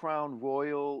Maple Crown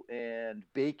Royal and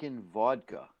bacon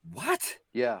vodka. What?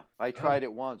 Yeah, I tried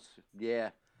it once. Yeah,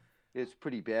 it's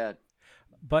pretty bad.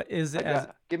 But is it?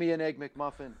 Give me an egg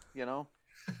McMuffin, you know.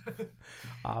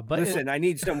 But listen, I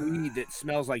need some weed that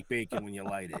smells like bacon when you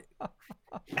light it.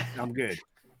 I'm good.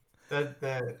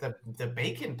 The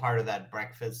bacon part of that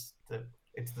breakfast,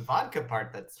 it's the vodka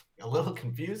part that's a little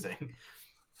confusing.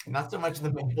 Not so much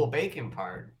the maple bacon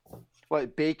part.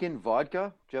 What, bacon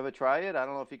vodka? Did you ever try it? I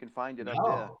don't know if you can find it up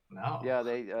there. No. Yeah,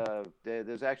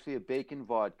 there's actually a bacon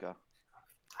vodka.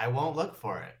 I won't look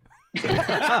for it.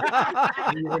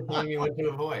 You were telling me what to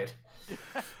avoid.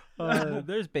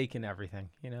 There's bacon everything,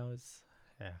 you know. It's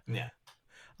yeah.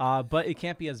 But it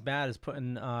can't be as bad as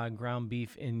putting ground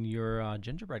beef in your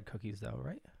gingerbread cookies, though,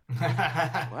 right?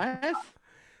 What?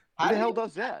 Who the hell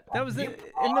does that? That was in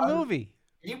the movie.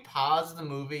 You pause the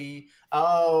movie.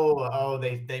 Oh,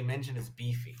 they mentioned it's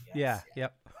beefy. Yes. Yeah.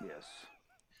 Yep. Yes.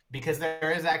 Because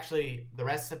there is actually the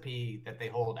recipe that they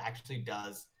hold actually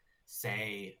does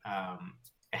say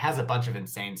it has a bunch of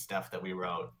insane stuff that we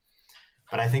wrote,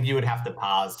 but I think you would have to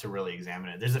pause to really examine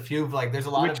it. There's a few there's a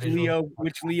lot of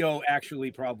which Leo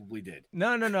actually probably did.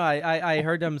 No. I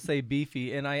heard them say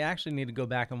beefy, and I actually need to go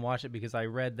back and watch it because I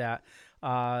read that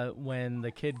when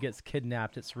the kid gets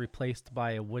kidnapped, it's replaced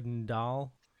by a wooden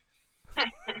doll.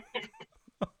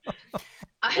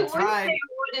 I wouldn't say a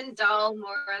wooden doll,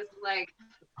 more as like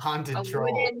haunted a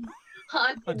troll. Wooden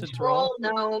haunted troll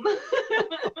gnome.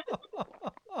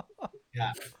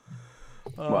 Yeah.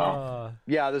 Wow.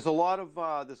 Yeah, there's a lot of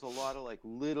like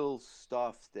little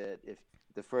stuff that if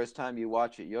the first time you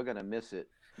watch it, you're gonna miss it.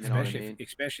 You know what I mean?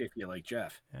 Especially if you're like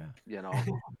Jeff. Yeah. You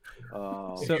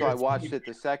know. So I watched it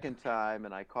the second time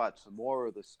and I caught some more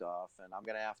of the stuff, and I'm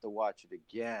gonna have to watch it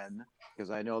again because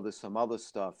I know there's some other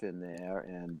stuff in there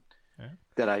and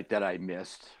that I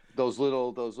missed. Those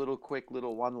little quick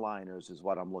little one-liners is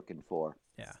what I'm looking for.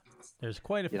 Yeah. There's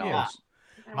quite a few. Yeah.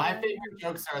 My favorite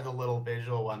jokes are the little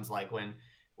visual ones, like when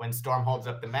Storm holds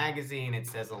up the magazine, it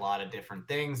says a lot of different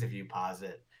things if you pause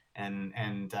it. And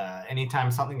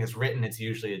anytime something is written, it's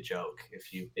usually a joke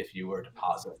if you were to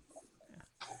pause it.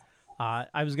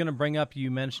 I was going to bring up, you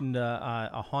mentioned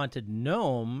a haunted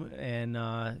gnome, and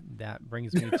that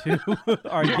brings me to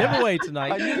our giveaway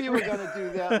tonight. I knew you were going to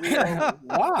do that.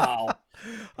 Wow.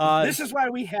 This is why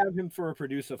we have him for a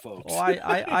producer, folks. Well,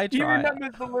 I He try.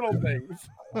 remembers the little things.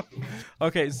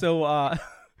 Okay, so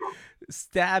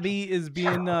Stabby is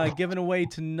being given away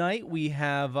tonight. We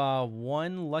have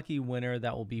one lucky winner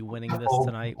that will be winning this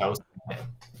tonight. Oh,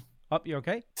 you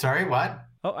okay? Sorry, what?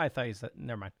 Oh, I thought you said.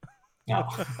 Never mind. No.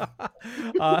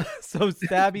 So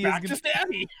Stabby Back is to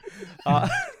Stabby.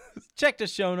 Check the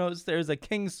show notes. There's a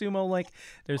King Sumo link.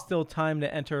 There's still time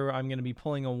to enter. I'm going to be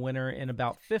pulling a winner in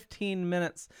about 15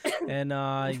 minutes. And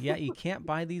yeah, you can't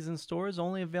buy these in stores.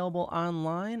 Only available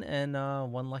online. And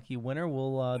one lucky winner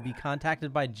will be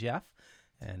contacted by Jeff.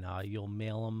 And you'll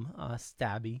mail him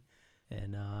Stabby.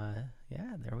 And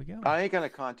yeah, there we go. I ain't going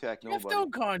to contact nobody. Jeff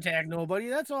don't contact nobody.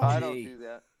 That's all I me. don't do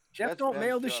that. Jeff don't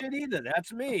mail the shit either.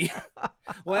 That's me.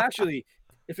 Well, actually,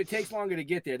 if it takes longer to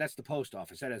get there, that's the post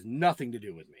office. That has nothing to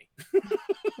do with me.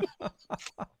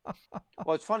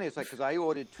 Well, it's funny. It's like because I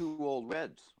ordered 2 Old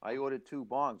Reds. I ordered 2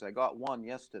 bongs. I got one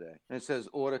yesterday, and it says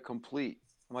order complete.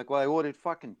 I'm like, well, I ordered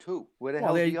fucking 2. Where the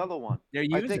hell's the other one?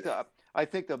 I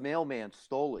think the mailman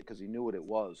stole it because he knew what it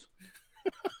was.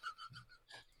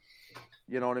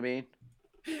 You know what I mean?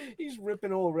 He's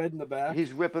ripping Old Red in the back.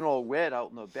 He's ripping Old Red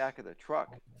out in the back of the truck.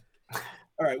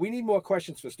 All right, we need more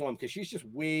questions for Storm because she's just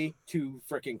way too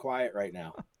freaking quiet right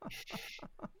now.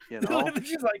 You know,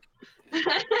 she's like.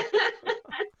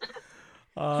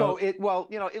 So it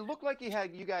looked like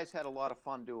you guys had a lot of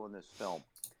fun doing this film.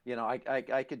 You know,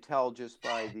 I could tell just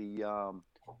by the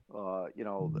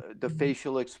the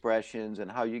facial expressions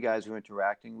and how you guys were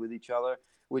interacting with each other,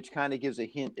 which kind of gives a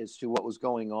hint as to what was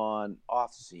going on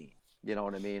off scene. You know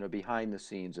what I mean, or behind the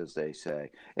scenes, as they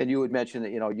say. And you had mentioned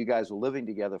that you guys were living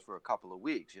together for a couple of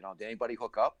weeks. You know, did anybody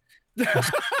hook up?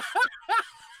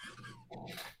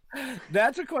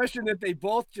 That's a question that they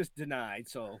both just denied.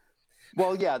 So.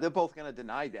 Well, yeah, they're both going to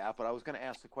deny that, but I was going to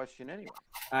ask the question anyway.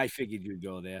 I figured you'd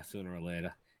go there sooner or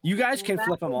later. You guys can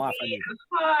flip them off.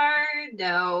 Hard,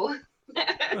 no.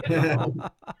 I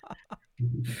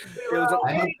hooked up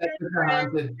with the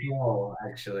haunted troll,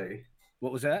 actually.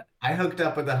 What was that? I hooked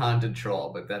up with the haunted troll,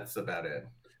 but that's about it.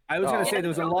 I was going to say there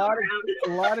was a lot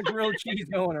of grilled cheese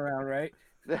going around, right?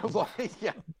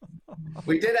 Yeah.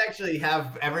 We did actually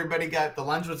have everybody got the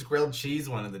lunch was grilled cheese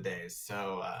one of the days,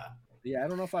 so. Yeah, I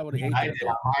don't know if I would have hated it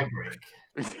on my break.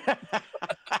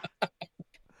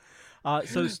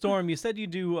 So, Storm, you said you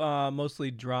do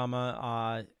mostly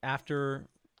drama. After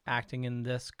acting in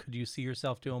this, could you see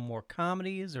yourself doing more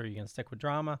comedies, or are you going to stick with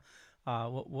drama?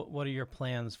 What are your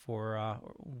plans for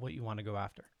what you want to go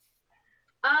after?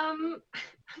 I'm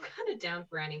kind of down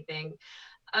for anything.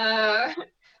 I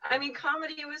mean,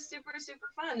 comedy was super, super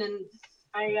fun, and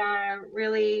I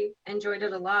really enjoyed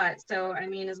it a lot. So, I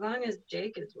mean, as long as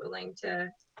Jake is willing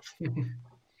to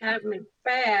have me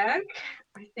back,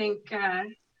 I think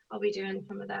I'll be doing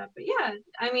some of that. But yeah,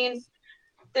 I mean,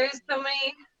 there's so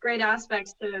many great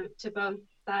aspects to both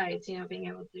sides, you know, being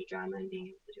able to do drama and being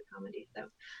able to do comedy. So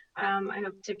I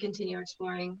hope to continue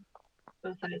exploring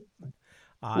both sides.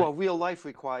 Well, real life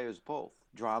requires both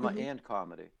drama and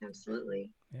comedy.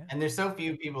 Absolutely. Yeah. And there's so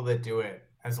few people that do it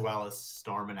as well as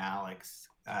Storm and Alex.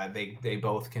 They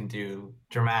both can do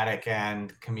dramatic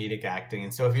and comedic acting,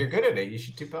 and so if you're good at it, you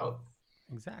should do both.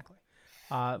 Exactly.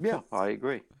 Yeah, I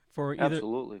agree.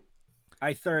 Absolutely,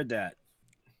 I third that.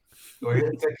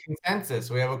 It's a consensus.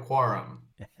 We have a quorum.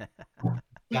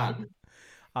 Done.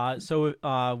 So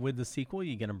with the sequel,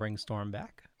 you gonna bring Storm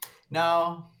back?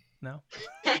 No. No.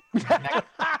 Next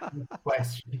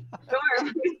question.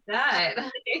 Storm, who's that?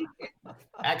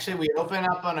 Actually, we open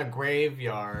up on a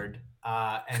graveyard,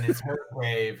 and it's her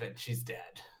grave, and she's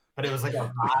dead. But it was like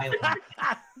a violent,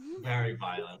 very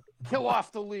violent. Kill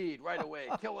off the lead right away.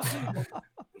 Kill us.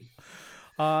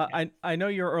 I know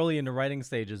you're early in the writing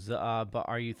stages, but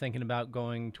are you thinking about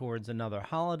going towards another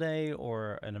holiday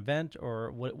or an event,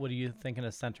 or what are you thinking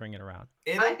of centering it around?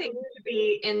 I think we should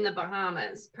be in the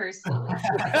Bahamas, personally.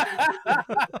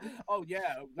 Oh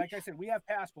yeah, like I said, we have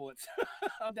passports.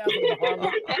 I'm down for the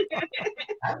Bahamas.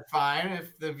 That's fine.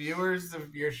 If the viewers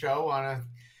of your show want to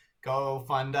go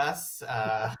fund us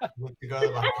to go to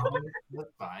the Bahamas,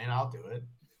 that's fine. I'll do it.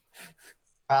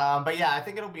 But yeah, I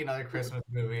think it'll be another Christmas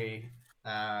movie.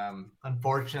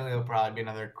 Unfortunately, it'll probably be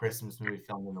another Christmas movie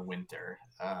filmed in the winter.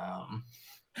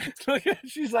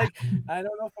 She's like, I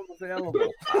don't know if I'm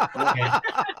available.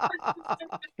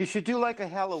 You should do like a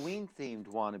Halloween themed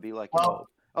one and be like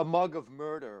a mug of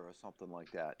murder or something like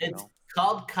that. It's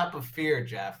called Cup of Fear,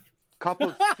 Jeff. Cup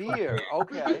of Fear.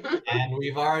 Okay. And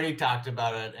we've already talked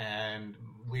about it, and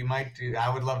we might do.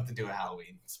 I would love to do a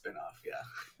Halloween spinoff. Yeah.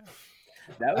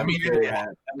 That would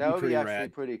be actually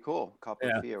pretty cool. Cup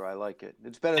of Fear, I like it.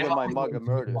 It's better than my mug of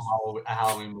murders. A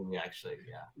Halloween movie, actually,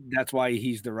 yeah. That's why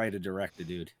he's the writer-director,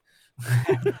 dude.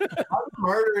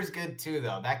 Murder is good too,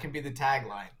 though. That can be the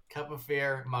tagline: Cup of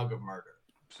Fear, mug of murder.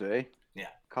 See? Yeah.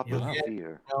 Cup of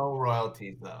Fear. No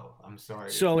royalties, though. I'm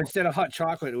sorry. So instead of hot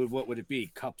chocolate, what would it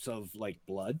be? Cups of like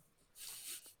blood?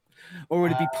 Or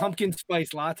would it be pumpkin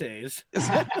spice lattes?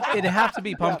 It'd have to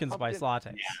be pumpkin spice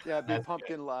lattes. Yeah, it'd be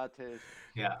pumpkin lattes.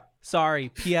 Yeah. Sorry,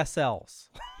 PSLs.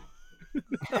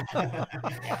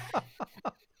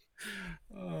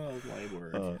 Oh, my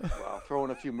word. Wow, throw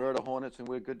in a few murder hornets and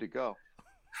we're good to go.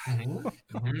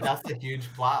 That's a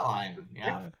huge plot line.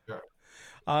 Yeah, sure.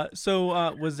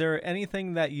 So was there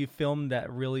anything that you filmed that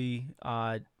really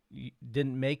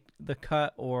didn't make the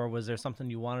cut, or was there something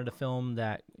you wanted to film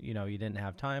that you didn't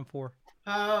have time for?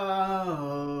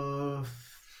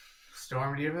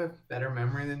 Storm, do you have a better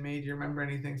memory than me? Do you remember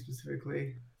anything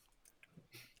specifically?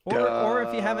 Or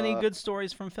if you have any good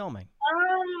stories from filming?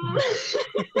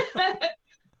 I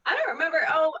don't remember.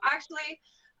 Oh, actually,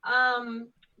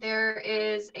 there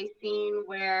is a scene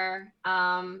where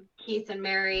Keith and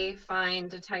Mary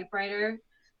find a typewriter.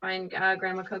 Find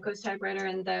Grandma Coco's typewriter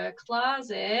in the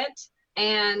closet,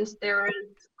 and there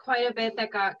was quite a bit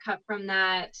that got cut from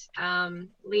that.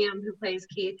 Liam, who plays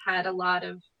Keith, had a lot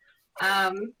of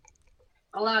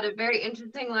very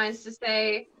interesting lines to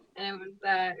say, and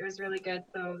it was really good.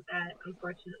 So that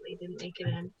unfortunately didn't make it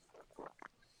in.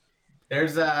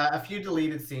 There's a few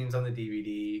deleted scenes on the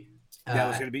DVD. That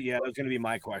was gonna be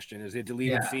my question. Is it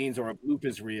deleted scenes or a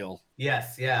bloopers reel?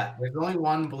 Yes, yeah. There's only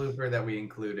one blooper that we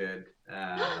included.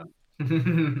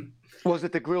 Was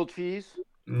it the grilled cheese?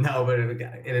 No, but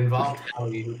it involved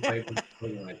Howie, who played with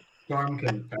Storm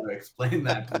can try to explain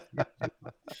that.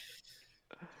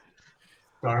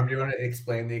 Storm, do you want to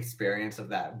explain the experience of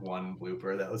that one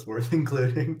blooper that was worth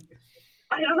including?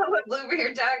 I don't know what blooper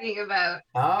you're talking about.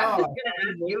 Oh, I was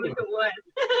gonna ask you if it was.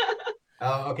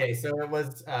 Oh, okay. So it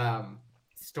was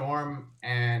Storm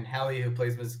and Helly, who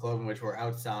plays Mrs. Cloven, which were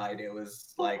outside. It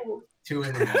was like 2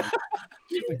 in the morning.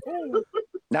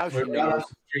 Now she We're out on knows.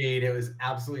 the street. It was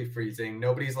absolutely freezing.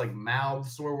 Nobody's like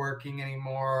mouths were working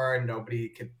anymore, and nobody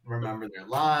could remember their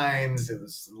lines. It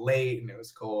was late and it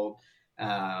was cold.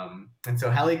 And so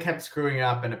Helly kept screwing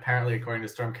up, and apparently, according to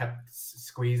Storm, kept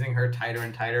squeezing her tighter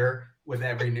and tighter with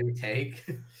every new take.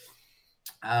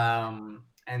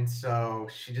 And so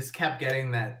she just kept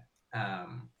getting that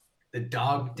the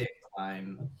dog dick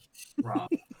line wrong.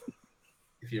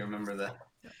 If you remember that.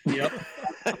 Yep.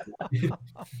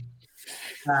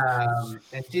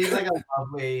 And she's like a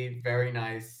lovely, very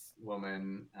nice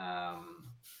woman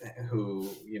who,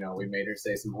 we made her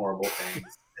say some horrible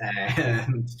things.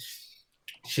 And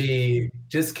she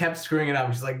just kept screwing it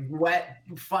up. She's like, wet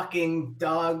fucking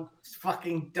dog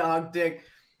dick.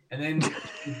 And then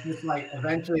she's just like,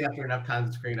 eventually, after enough time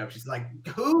to screen up, she's like,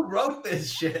 who wrote this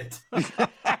shit? And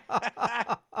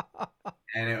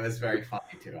it was very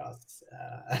funny to us.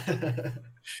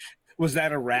 Was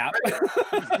that a wrap?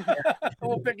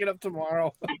 We'll pick it up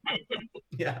tomorrow.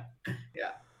 Yeah.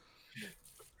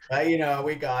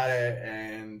 We got it.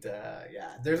 And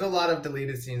there's a lot of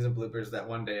deleted scenes and bloopers that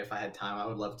one day, if I had time, I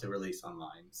would love to release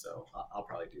online. So I'll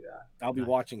probably do that. I'll be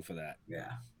watching for that.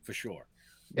 Yeah. For sure.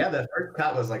 Yeah, the first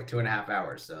cut was like 2.5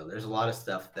 hours. So there's a lot of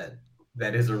stuff that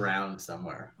is around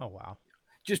somewhere. Oh, wow.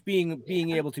 Just being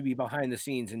able to be behind the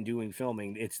scenes and doing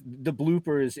filming, it's the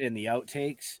bloopers and the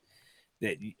outtakes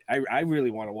that I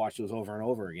really want to watch those over and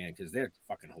over again because they're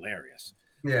fucking hilarious.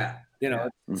 Yeah.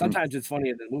 Sometimes it's funny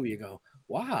in the movie. You go,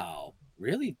 wow,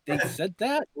 really? They said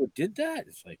that or did that?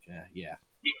 It's like, yeah.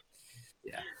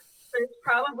 There's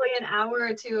probably an hour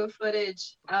or two of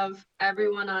footage of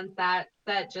everyone on that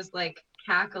just like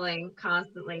cackling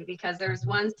constantly because there's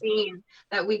one scene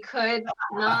that we could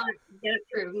not get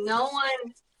through. No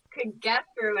one could get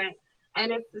through it.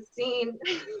 And it's the scene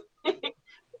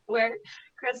where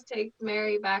Chris takes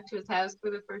Mary back to his house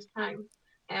for the first time.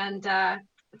 And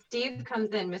Steve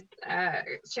comes in with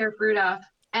Sheriff Rudolph.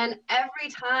 And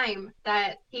every time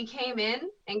that he came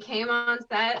in and came on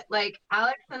set, like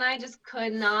Alex and I just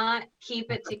could not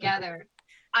keep it together.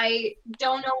 I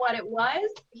don't know what it was.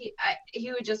 He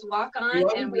would just walk on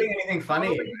and we anything funny.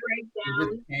 Break down. He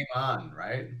just came on,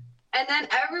 right? And then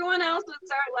everyone else would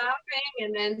start laughing,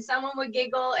 and then someone would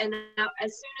giggle, and then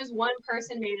as soon as one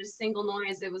person made a single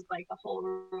noise, it was like the whole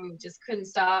room just couldn't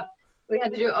stop. We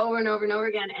had to do it over and over and over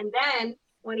again. And then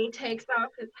when he takes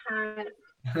off his hat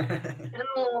and the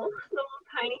little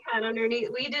tiny hat underneath,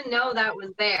 we didn't know that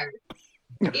was there.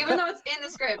 Even though it's in the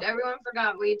script, everyone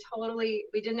forgot. We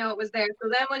didn't know it was there. So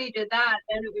then when he did that,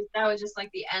 then that was just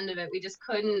like the end of it. We just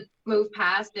couldn't move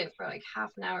past it for like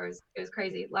half an hour. It was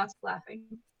crazy. Lots of laughing.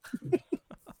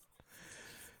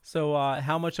 So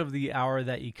how much of the hour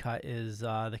that you cut is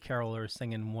the carolers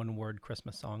singing one-word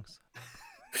Christmas songs?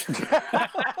 2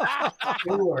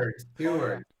 words.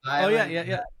 Oh,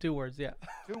 yeah. 2 words, yeah.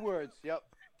 2 words, yep.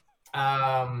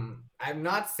 I'm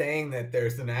not saying that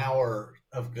there's an hour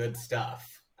of good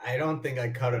stuff. I don't think I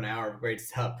cut an hour of great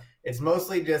stuff. It's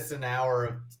mostly just an hour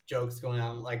of jokes going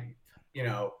on. Like,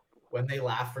 when they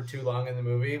laugh for too long in the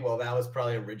movie, well, that was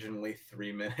probably originally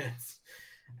 3 minutes.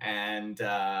 And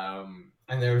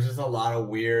there was just a lot of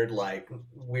weird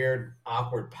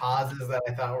awkward pauses that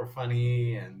I thought were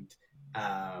funny. And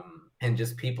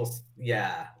just people,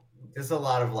 there's a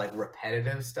lot of like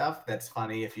repetitive stuff that's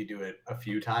funny if you do it a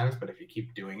few times, but if you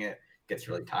keep doing it, it gets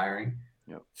really tiring.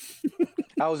 Yep.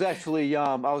 I was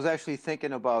actually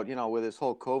thinking about, with this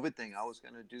whole COVID thing, I was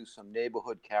going to do some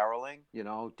neighborhood caroling,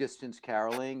 distance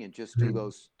caroling, and just do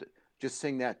those, just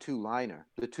sing that 2-liner,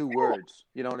 the 2 words.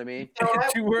 You know what I mean?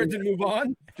 2 words and move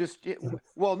on.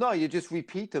 No, you just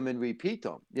repeat them.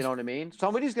 You know what I mean?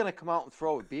 Somebody's going to come out and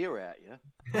throw a beer at you.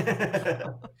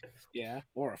 Yeah,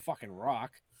 or a fucking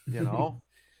rock.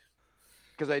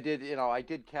 Because I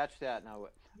did catch that, and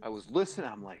I was listening.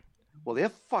 I'm like, well, they're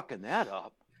fucking that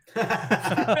up.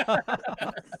 I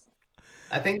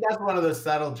think that's one of those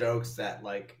subtle jokes that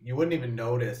like you wouldn't even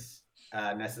notice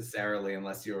necessarily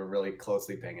unless you were really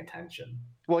closely paying attention.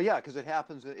 Well, yeah, because it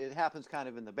happens kind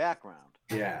of in the background.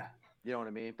 Yeah. You know what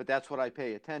I mean? But that's what I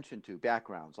pay attention to,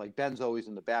 backgrounds. Like Ben's always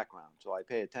in the background, so I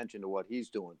pay attention to what he's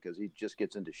doing because he just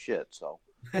gets into shit. So.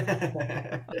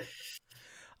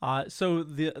 So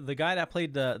the guy that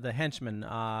played the henchman,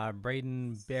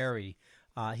 Braden Barry,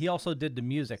 he also did the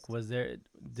music. Was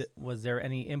there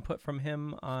any input from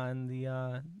him on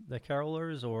the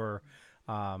Carolers, or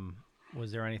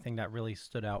was there anything that really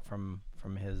stood out from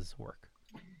his work?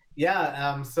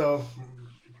 Yeah. So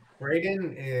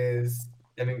Braden is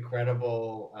an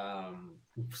incredible,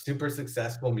 super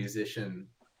successful musician.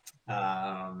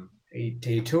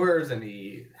 He tours and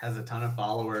he has a ton of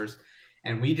followers.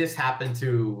 And we just happened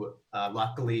to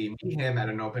luckily meet him at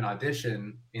an open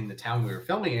audition in the town we were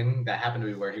filming in. That happened to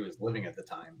be where he was living at the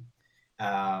time.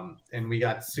 And we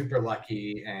got super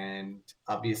lucky and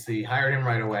obviously hired him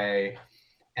right away.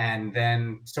 And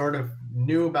then sort of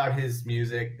knew about his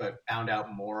music, but found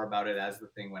out more about it as the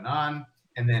thing went on.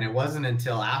 And then it wasn't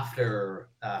until after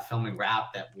filming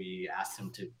Wrap that we asked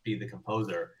him to be the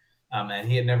composer. And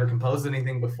he had never composed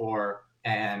anything before.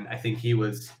 And I think he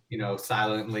was,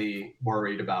 silently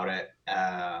worried about it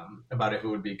if it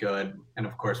would be good. And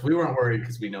of course, we weren't worried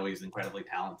because we know he's incredibly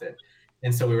talented.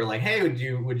 And so we were like, "Hey, would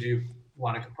you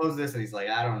want to compose this?" And he's like,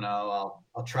 "I don't know,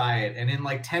 I'll try it." And in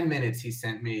like 10 minutes, he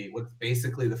sent me what's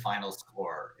basically the final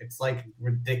score. It's like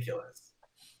ridiculous.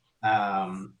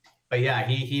 But yeah,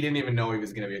 he didn't even know he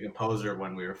was going to be a composer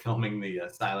when we were filming the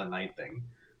Silent Night thing.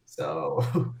 So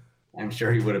I'm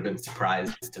sure he would have been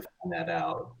surprised to find that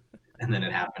out. And then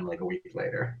it happened like a week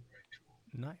later.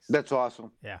 Nice. That's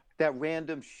awesome. Yeah. That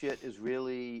random shit is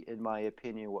really, in my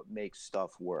opinion, what makes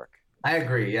stuff work. I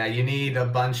agree. Yeah, you need a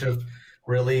bunch of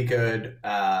really good.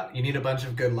 You need a bunch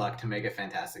of good luck to make a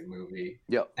fantastic movie.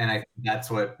 Yep. And I think that's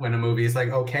when a movie is like,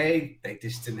 okay, they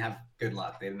just didn't have good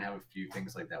luck. They didn't have a few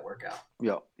things like that work out.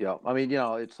 Yeah. I mean,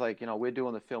 it's like, we're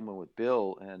doing the filming with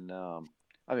Bill, and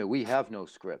we have no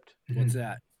script. What's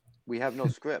that? We have no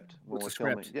script when What's we're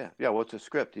a script? filming. Yeah. What's a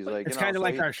script? He's like, it's kind of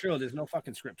like our show. There's no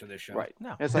fucking script to this show. Right.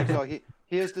 No. It's like, so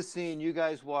here's the scene. You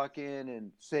guys walk in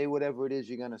and say whatever it is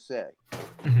you're gonna say,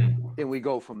 and we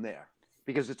go from there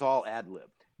because it's all ad lib.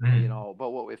 But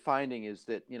what we're finding is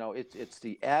that it's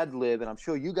the ad lib, and I'm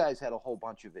sure you guys had a whole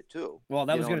bunch of it too. Well,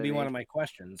 that was going to be one of my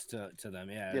questions to them.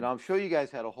 Yeah. I'm sure you guys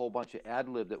had a whole bunch of ad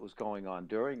lib that was going on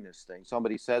during this thing.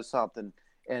 Somebody says something,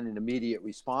 and an immediate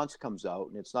response comes out,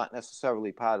 and it's not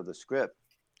necessarily part of the script.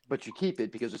 But you keep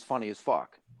it because it's funny as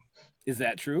fuck. Is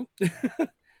that true?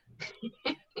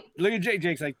 Look at Jake.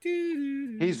 Jake's like,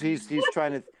 he's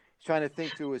trying to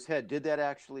think through his head. Did that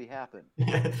actually happen?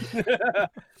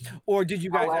 Or did you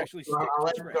guys actually? I'll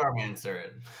let Storm answer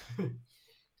it.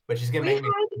 But she's gonna make me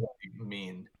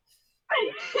mean.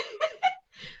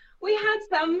 We had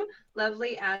some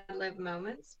lovely ad-lib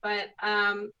moments, but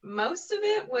most of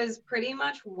it was pretty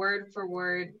much word for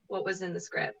word what was in the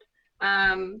script.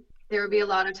 There would be a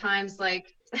lot of times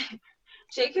like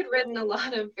Jake had written a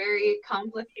lot of very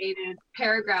complicated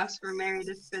paragraphs for Mary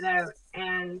to spit out,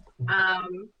 and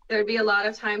there'd be a lot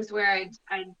of times where I'd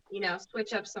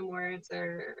switch up some words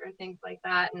or things like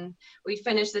that, and we'd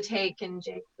finish the take, and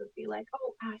Jake would be like,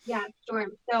 "Oh, yeah,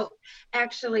 Storm. So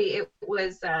actually, it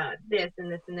was this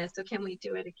and this and this. So can we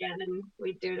do it again?" And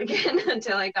we'd do it again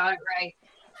until I got it right.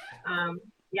 So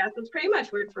it's pretty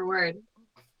much word for word.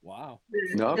 Wow.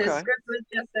 The script was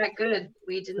just that good.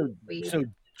 So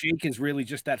Jake is really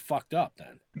just that fucked up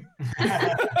then.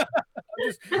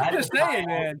 just saying,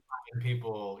 man.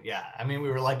 People, yeah. I mean, we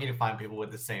were lucky to find people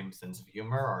with the same sense of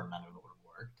humor, or none of it would have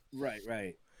worked.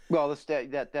 Right. Well,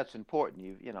 that's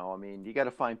important. You got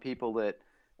to find people that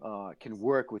can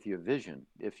work with your vision.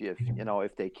 If they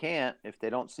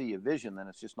don't see your vision, then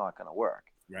it's just not going to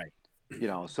work. Right.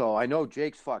 So I know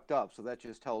Jake's fucked up, so that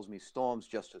just tells me Storm's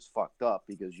just as fucked up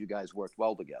because you guys worked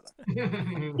well together.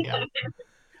 Yeah.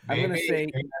 I'm going to say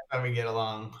that's how we get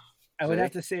along. I would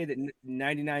have to say that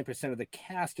 99% of the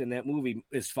cast in that movie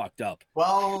is fucked up.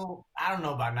 Well, I don't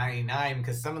know about 99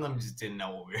 because some of them just didn't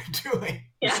know what we were doing.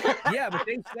 Yeah, but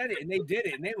they said it and they did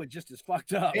it and they were just as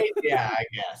fucked up. Yeah, I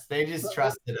guess. They just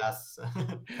trusted us.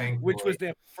 Which was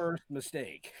their first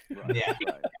mistake. Right. Yeah.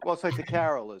 Right. Well, it's like the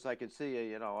carolers. I could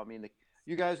see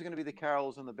you guys are going to be the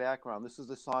carolers in the background. This is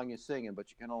the song you're singing,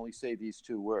 but you can only say these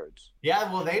two words.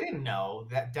 Yeah, well, they didn't know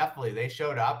that. Definitely, they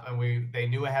showed up, and they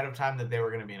knew ahead of time that they were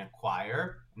going to be in a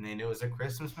choir, and they knew it was a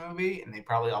Christmas movie, and they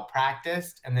probably all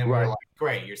practiced, and then we were like,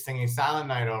 "Great, you're singing Silent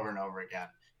Night over and over again.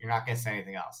 You're not going to say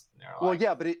anything else. And they're Well, like,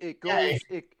 yeah, but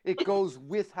it goes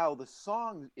with how the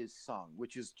song is sung,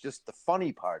 which is just the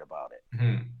funny part about it.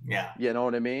 Yeah. You know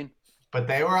what I mean? But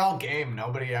they were all game.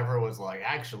 Nobody ever was like,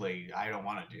 actually, I don't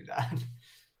want to do that.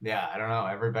 Yeah, I don't know.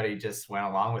 Everybody just went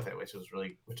along with it, which is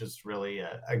really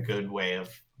a good way of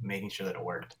making sure that it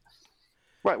worked.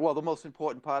 Right. Well, the most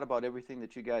important part about everything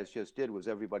that you guys just did was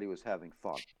everybody was having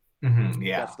fun.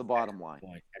 Yeah. That's the bottom line.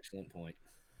 Excellent point.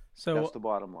 So that's the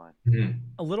bottom line.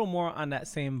 A little more on that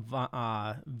same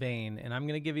vein, and I'm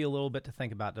going to give you a little bit to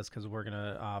think about this because we're going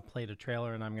to play the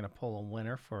trailer, and I'm going to pull a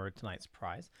winner for tonight's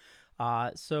prize.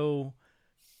 So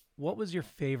what was your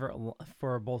favorite,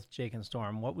 for both Jake and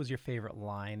Storm, what was your favorite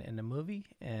line in the movie?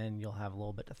 And you'll have a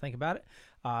little bit to think about it.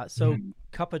 So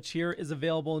Cup of Cheer is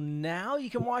available now.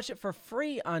 You can watch it for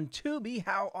free on Tubi.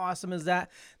 How awesome is that?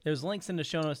 There's links in the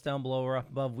show notes down below or up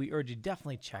above. We urge you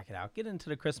definitely check it out. Get into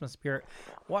the Christmas spirit.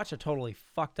 Watch a totally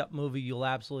fucked up movie. You'll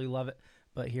absolutely love it.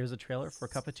 But here's a trailer for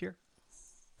Cup of Cheer.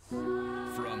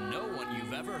 From no one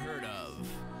you've ever heard of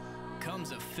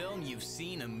comes a film you've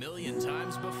seen a million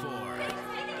times before.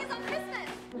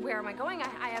 Where am I going?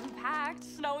 I haven't packed.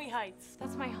 Snowy Heights.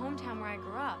 That's my hometown where I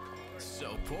grew up.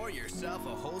 So pour yourself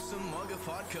a wholesome mug of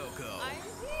hot cocoa. I'm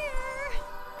here.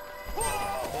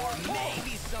 Or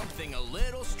maybe something a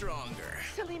little stronger.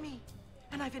 Silly me.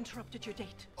 And I've interrupted your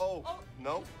date. Oh,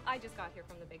 no? I just got here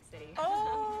from the big city.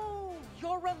 Oh,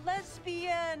 you're a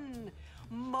lesbian.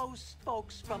 Most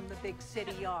folks from the big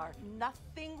city are.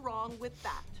 Nothing wrong with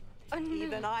that.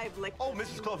 Even I've licked. Oh,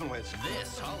 Mrs. Clovenwitz.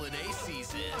 This holiday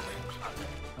season.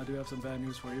 I do have some bad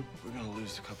news for you. We're gonna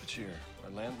lose the Cup of Cheer.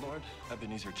 Our landlord,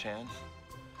 Ebenezer Chan,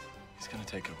 he's gonna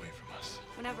take it away from us.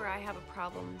 Whenever I have a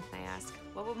problem, I ask,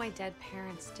 what would my dead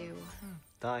parents do?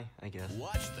 Die, I guess.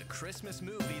 Watch the Christmas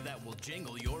movie that will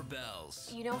jingle your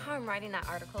bells. You know how I'm writing that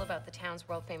article about the town's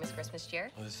world-famous Christmas cheer?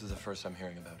 Well, this is the first I'm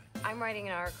hearing about it. I'm writing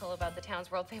an article about the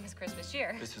town's world-famous Christmas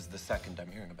cheer. This is the second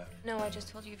I'm hearing about it. No, I just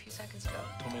told you a few seconds ago.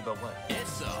 Told me about what?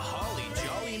 It's a holly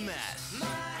jolly mess.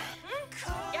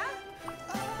 Yeah?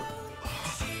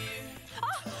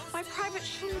 My private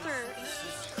shoulder.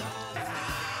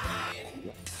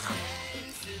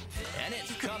 And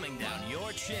it's coming down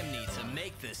your chimney to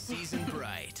make the season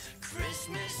bright.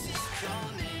 Christmas is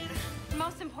coming.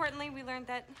 Most importantly, we learned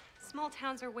that small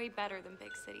towns are way better than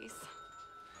big cities.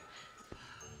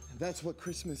 And that's what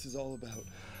Christmas is all about.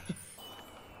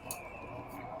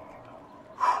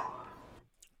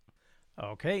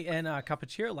 Okay, and Cup of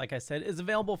Cheer, like I said, is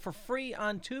available for free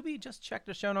on Tubi. Just check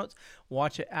the show notes.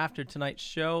 Watch it after tonight's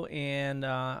show, and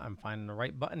I'm finding the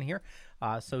right button here.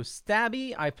 So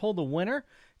Stabby, I pulled a winner,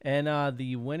 and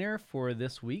the winner for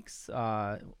this week's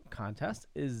contest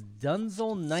is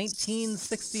Dunzel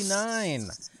 1969.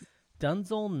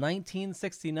 Dunzel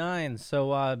 1969.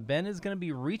 So Ben is going to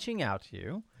be reaching out to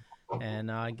you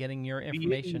and getting your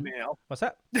information. Via email. What's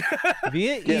that?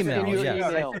 Via email.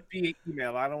 Yes. Via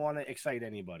email. I don't want to excite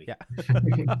anybody. Yeah.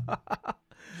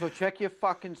 So check your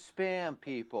fucking spam,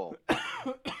 people.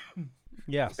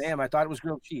 Yes. Spam. I thought it was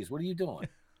grilled cheese. What are you doing?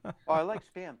 Oh, I like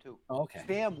spam too. Okay.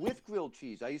 Spam with grilled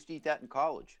cheese. I used to eat that in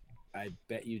college. I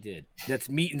bet you did. That's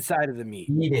meat inside of the meat.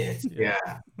 It is.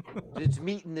 Yeah. It's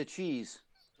meat in the cheese.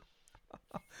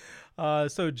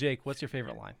 So Jake, what's your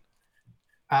favorite line?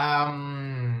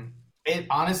 It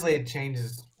honestly, it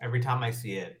changes every time I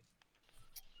see it.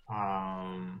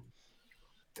 I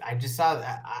just saw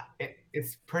that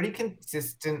it's pretty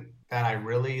consistent that I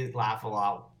really laugh a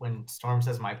lot when Storm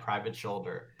says "my private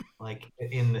shoulder," like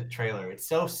in the trailer. It's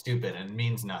so stupid and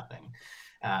means nothing,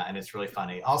 and it's really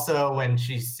funny. Also, when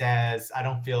she says, "I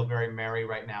don't feel very merry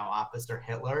right now, Officer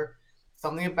Hitler,"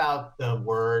 something about the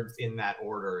words in that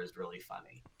order is really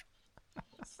funny.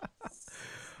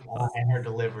 And her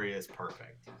delivery is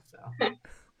perfect. So.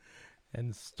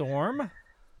 And Storm?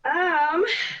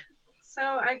 So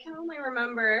I can only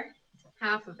remember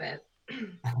half of it.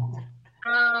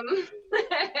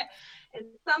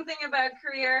 It's something about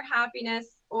career,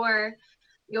 happiness, or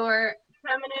your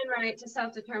feminine right to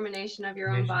self-determination of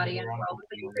your own body in a world with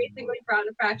an increasingly broad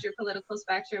and fractured political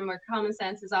spectrum where common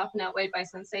sense is often outweighed by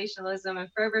sensationalism and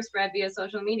fervor spread via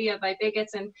social media by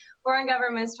bigots and foreign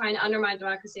governments trying to undermine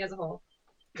democracy as a whole.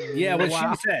 Yeah, what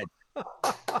she said.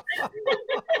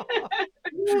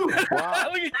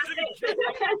 Wow.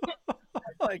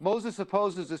 Moses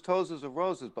opposes his toes as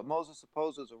roses, but Moses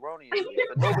opposes erroneously.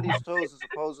 But nobody supposes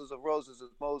opposes of roses as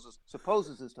Moses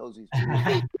supposes his toesies.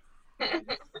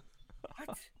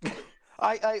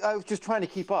 I was just trying to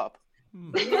keep up.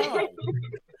 No.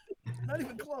 Not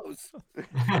even close.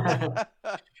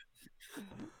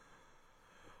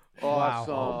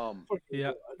 Awesome.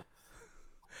 Yeah.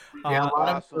 Yeah, a lot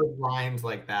of those lines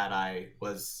like that, I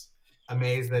was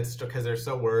amazed that because they're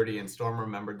so wordy, and Storm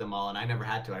remembered them all, and I never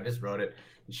had to. I just wrote it.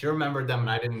 And she remembered them, and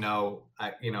I didn't know.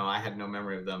 I had no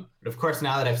memory of them. But of course,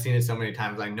 now that I've seen it so many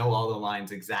times, I know all the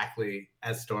lines exactly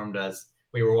as Storm does.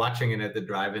 We were watching it at the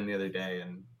drive-in the other day,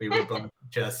 and we were both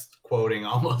just quoting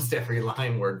almost every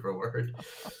line word for word.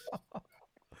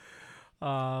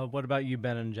 What about you,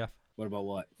 Ben and Jeff? What about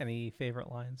what? Any favorite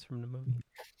lines from the movie?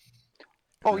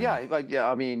 Oh yeah,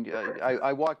 I mean,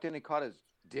 I walked in and caught his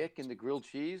dick in the grilled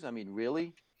cheese. I mean,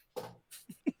 really?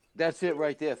 That's it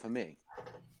right there for me.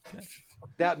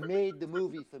 That made the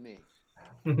movie for me.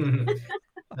 And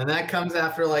that comes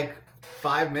after like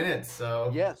 5 minutes.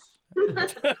 So yes.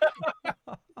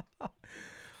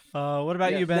 What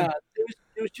about you, Ben?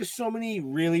 There was just so many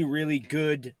really, really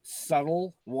good,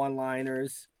 subtle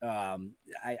one-liners. I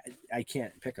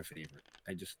can't pick a favorite.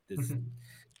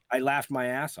 I laughed my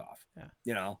ass off. Yeah.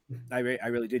 You know, I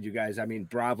really did, you guys. I mean,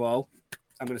 bravo.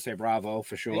 I'm going to say bravo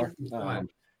for sure.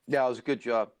 Yeah, it was a good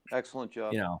job. Excellent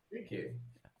job. You know, thank you.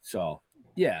 So,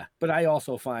 yeah, but I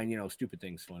also find, stupid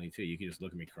things funny too. You can just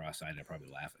look at me cross-eyed and I probably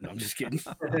laugh. No, I'm just kidding.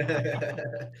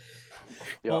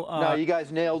 Well, no, you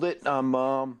guys nailed it.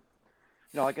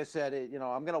 Like I said, I'm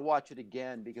going to watch it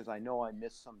again because I know I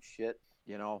missed some shit.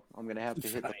 I'm going to have to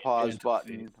hit the pause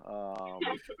button.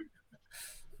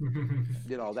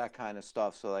 That kind of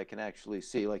stuff, so I can actually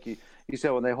see. Like you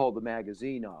said, when they hold the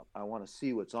magazine up, I want to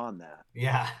see what's on that.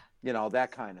 Yeah.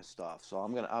 That kind of stuff. So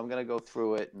I'm gonna go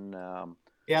through it and.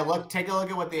 Take a look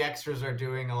at what the extras are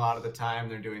doing. A lot of the time,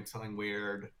 they're doing something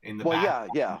weird in the. Well,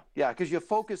 yeah, because you're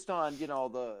focused on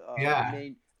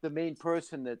the main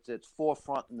person that's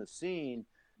forefront in the scene.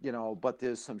 But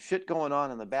there's some shit going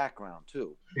on in the background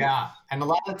too. Yeah, and a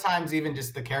lot of the times, even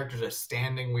just the characters are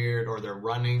standing weird, or they're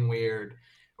running weird,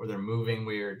 or they're moving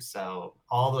weird. So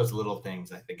all those little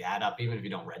things, I think, add up, even if you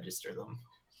don't register them.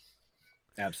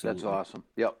 Absolutely. That's awesome.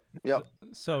 Yep.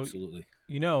 So, absolutely.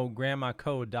 Grandma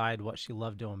Co died what she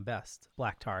loved doing best: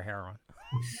 black tar heroin.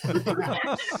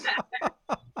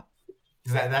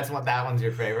 That one's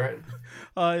your favorite?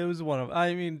 It was one of.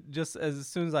 I mean, just as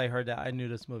soon as I heard that, I knew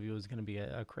this movie was going to be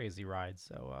a crazy ride.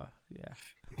 So, yeah.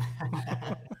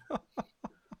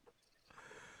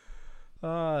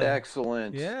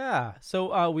 Excellent. Yeah.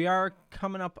 So we are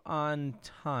coming up on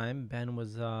time. Ben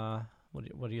was. What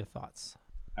are your thoughts?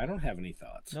 I don't have any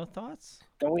thoughts. No thoughts?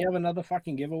 Don't we have another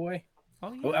fucking giveaway?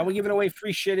 Oh yeah. Are we giving away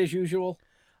free shit as usual?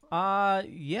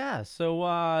 Yeah.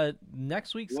 So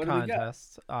next week's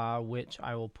contest, which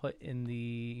I will put in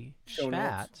the chat.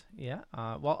 Notes. Yeah.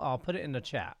 Well, I'll put it in the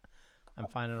chat. I'm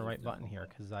finding the right button here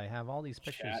because I have all these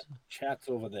pictures. Chat's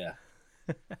over there.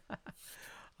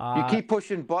 You keep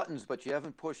pushing buttons, but you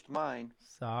haven't pushed mine.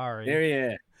 Sorry. There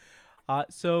you are.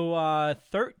 So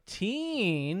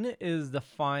 13 is the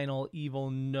final Evil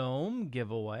Gnome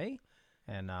giveaway.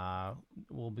 And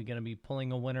we'll be going to be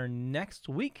pulling a winner next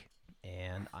week.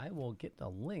 And I will get the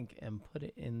link and put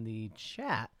it in the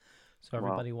chat. So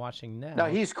everybody watching now. Now,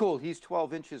 he's cool. He's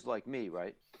 12 inches like me,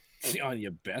 right? On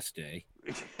your best day.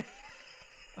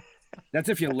 That's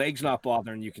if your leg's not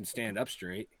bothering, you can stand up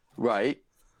straight. Right.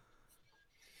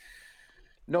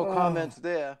 No comments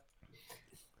there.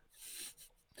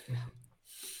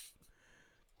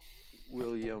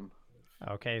 William.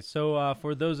 Okay, so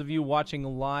for those of you watching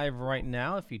live right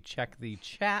now, if you check the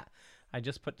chat, I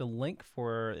just put the link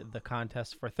for the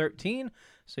contest for 13,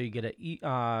 so you get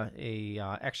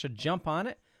a extra jump on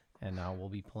it, and we'll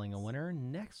be pulling a winner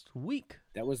next week.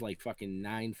 That was like fucking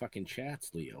 9 fucking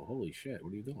chats, Leo. Holy shit,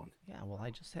 what are you doing? Yeah, well, I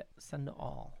just hit send to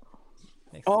all.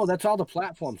 That's all the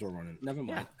platforms we're running. Never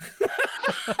mind. Yeah.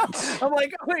 I'm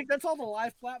like, wait, that's all the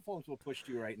live platforms we'll push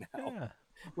to right now. Yeah.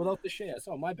 Without the shares.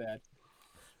 Oh, my bad.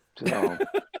 So,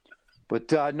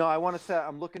 but no, I want to say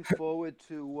I'm looking forward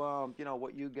to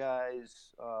what you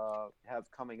guys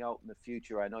have coming out in the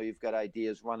future. I know you've got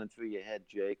ideas running through your head,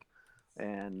 Jake,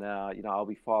 and I'll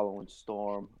be following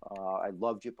Storm. I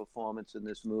loved your performance in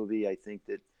this movie. I think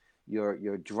that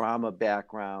your drama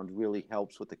background really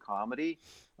helps with the comedy.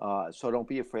 So don't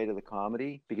be afraid of the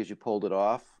comedy because you pulled it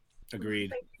off. Agreed.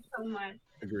 Thank you so much.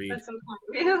 Agreed. That's so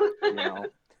kind of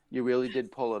you. You really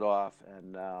did pull it off,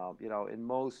 and in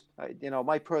most,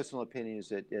 my personal opinion is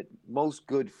that most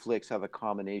good flicks have a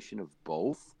combination of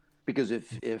both. Because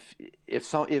if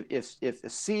a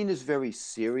scene is very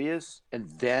serious and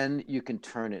then you can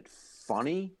turn it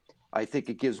funny, I think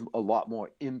it gives a lot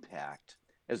more impact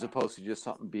as opposed to just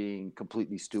something being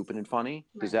completely stupid and funny.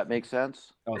 Does that make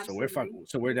sense? Oh, so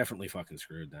we're definitely fucking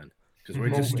screwed then, because we're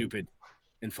just stupid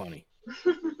and funny.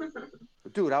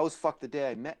 Dude, I was fucked the day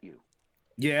I met you.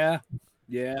 Yeah.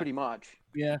 Pretty much.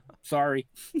 Yeah. Sorry.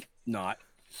 Not.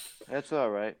 That's all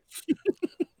right.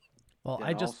 Well,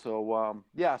 so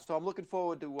I'm looking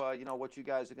forward to what you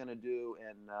guys are going to do,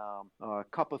 and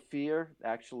Cup of Fear.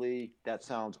 Actually, that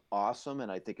sounds awesome,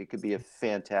 and I think it could be a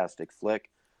fantastic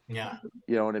flick. Yeah.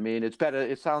 You know what I mean? It's better.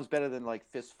 It sounds better than like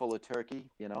Fistful of Turkey.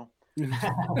 You know.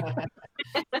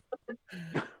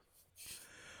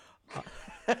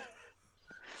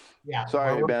 Yeah.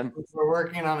 Sorry, Ben. We're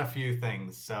working on a few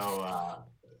things, so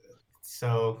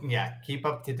yeah, keep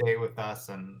up to date with us,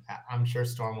 and I'm sure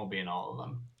Storm will be in all of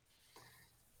them.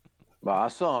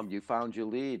 Awesome. You found your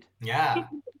lead. Yeah.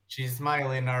 She's my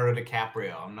Leonardo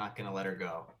DiCaprio. I'm not going to let her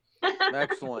go.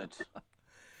 Excellent.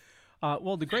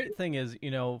 Well, the great thing is,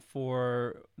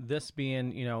 for this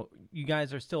being, you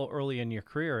guys are still early in your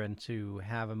career, and to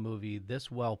have a movie this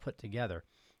well put together,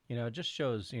 it just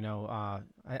shows,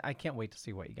 I can't wait to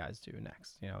see what you guys do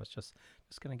next. It's just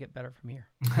going to get better from here.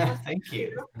 Thank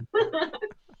you.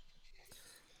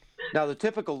 Now, the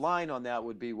typical line on that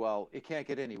would be, well, it can't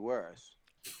get any worse.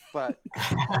 But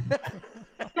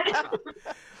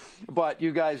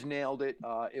you guys nailed it.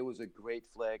 It was a great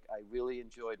flick. I really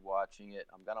enjoyed watching it.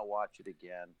 I'm gonna watch it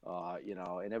again.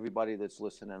 And everybody that's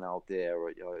listening out there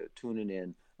or tuning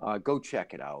in, go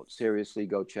check it out. Seriously,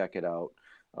 go check it out.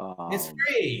 It's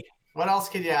free. What else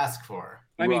could you ask for?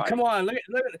 I mean, come on, look at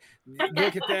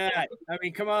that. I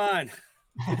mean, come on.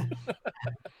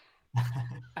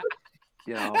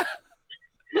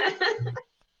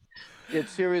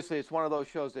 It's one of those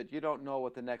shows that you don't know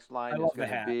what the next line is going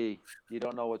to be. You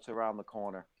don't know what's around the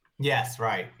corner. Yes,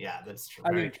 right. Yeah, that's true.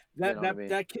 I mean,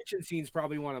 that kitchen scene's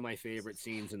probably one of my favorite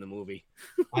scenes in the movie.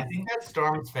 I think that's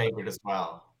Storm's favorite as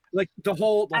well. Like the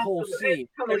whole scene,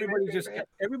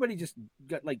 everybody just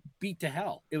got like beat to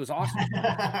hell. It was awesome.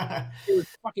 It was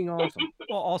fucking awesome.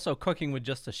 Well, also cooking with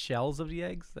just the shells of the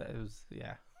eggs. That was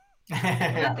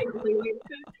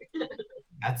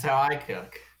That's how I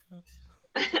cook.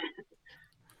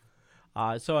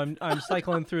 So I'm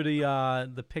cycling through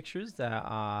the pictures that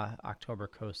October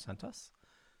Coast sent us,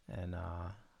 and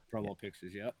promo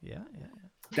pictures. Yep. Yeah.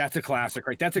 That's a classic,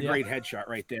 right? That's a great headshot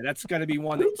right there. That's got to be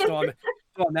one that Storm.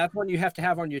 That's one you have to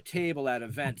have on your table at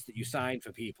events that you sign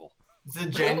for people. It's a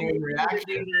genuine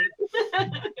reaction.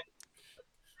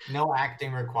 No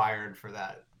acting required for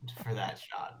that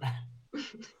shot.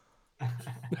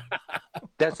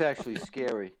 That's actually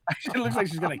scary. It looks like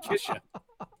she's gonna kiss you.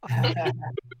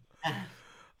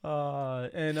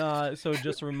 So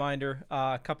just a reminder,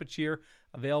 Cup of Cheer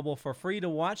available for free to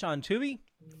watch on Tubi,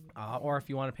 or if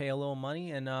you want to pay a little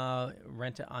money and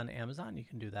rent it on Amazon, you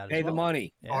can do that. Pay the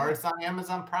money, or it's on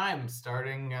Amazon Prime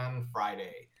starting on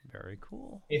Friday. Very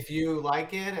cool. If you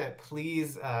like it,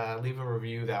 please leave a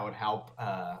review. That would help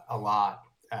a lot.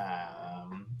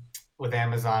 With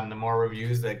Amazon, the more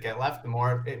reviews that get left, the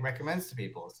more it recommends to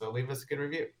people. So leave us a good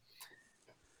review.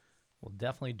 We'll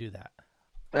definitely do that.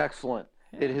 Excellent.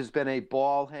 Yeah. It has been a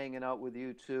ball hanging out with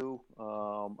you too.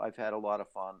 I've had a lot of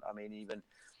fun. I mean, even,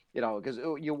 because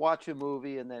you watch a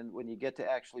movie and then when you get to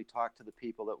actually talk to the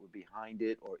people that were behind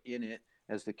it or in it,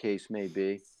 as the case may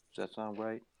be. Does that sound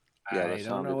right? Yeah, I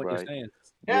don't know what you're saying.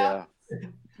 Yeah.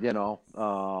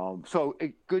 So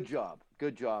good job.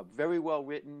 Good job. Very well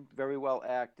written, very well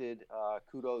acted.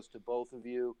 Kudos to both of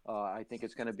you. I think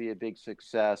it's going to be a big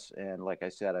success. And like I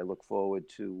said, I look forward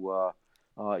to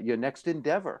your next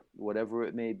endeavor, whatever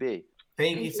it may be.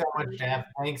 Thank you so much, Jeff.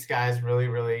 Thanks, guys. Really,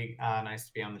 really nice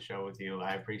to be on the show with you.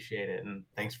 I appreciate it. And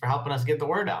thanks for helping us get the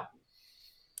word out.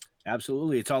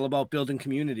 Absolutely. It's all about building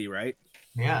community, right?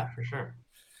 Yeah, for sure.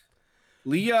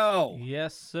 Leo.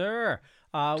 Yes, sir.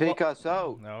 Take us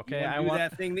out. Okay, I want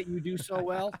that thing that you do so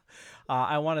well.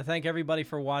 I want to thank everybody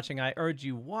for watching. I urge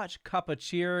you, watch Cup of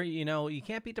Cheer. You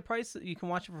can't beat the price. You can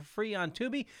watch it for free on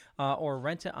Tubi, or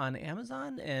rent it on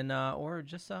Amazon, and or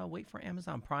just wait for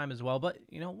Amazon Prime as well. But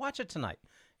watch it tonight.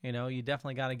 You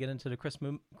definitely got to get into the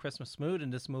Christmas mood,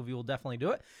 and this movie will definitely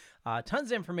do it.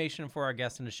 Tons of information for our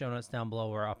guests in the show notes down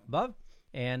below or up above,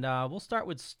 and we'll start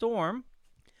with Storm.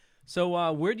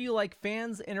 So where do you like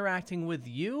fans interacting with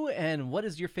you, and what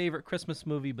is your favorite Christmas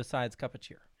movie besides Cup of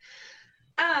Cheer?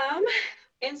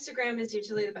 Instagram is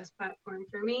usually the best platform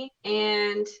for me,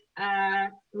 and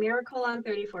Miracle on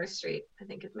 34th Street, I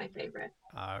think, is my favorite.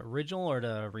 Original or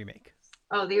the remake?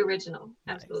 Oh, the original.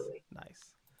 Absolutely.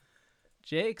 Nice.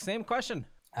 Jake, same question.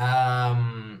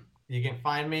 You can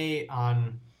find me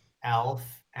on Elf,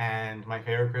 and my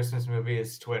favorite Christmas movie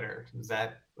is Twitter. Was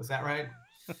that right?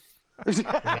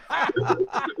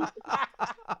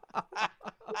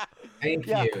 Thank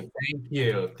you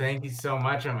so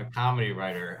much. I'm a comedy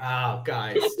writer. Oh,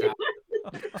 guys, stop.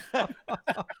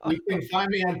 You can find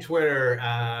me on Twitter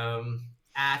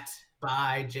at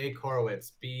by Jake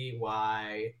Horowitz,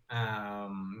 BY.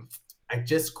 I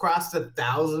just crossed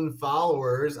 1,000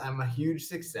 followers. I'm a huge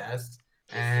success,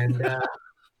 and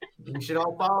you should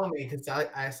all follow me because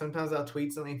I sometimes I'll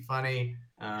tweet something funny.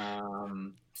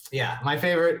 Yeah, my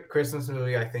favorite Christmas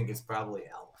movie I think is probably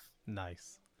Elf.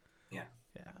 Nice. Yeah.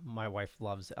 Yeah, my wife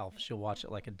loves Elf. She'll watch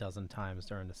it like a dozen times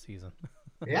during the season.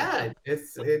 Yeah,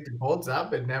 it holds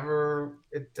up.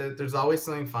 There's always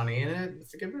something funny in it.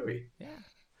 It's a good movie. Yeah.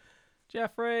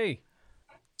 Jeffrey.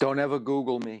 Don't ever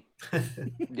Google me.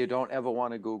 You don't ever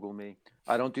want to Google me.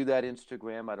 I don't do that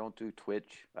Instagram. I don't do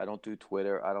Twitch. I don't do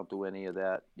Twitter. I don't do any of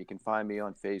that. You can find me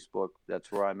on Facebook.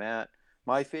 That's where I'm at.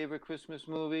 My favorite Christmas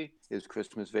movie is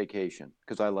Christmas Vacation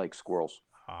because I like squirrels.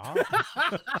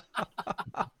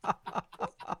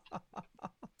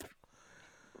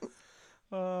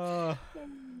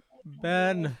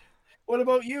 Ben. What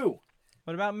about you?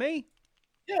 What about me?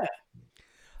 Yeah.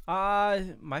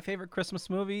 My favorite Christmas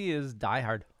movie is Die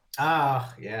Hard. Oh,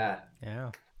 yeah.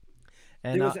 Yeah.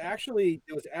 And there was actually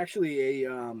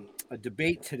a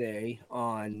debate today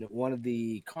on one of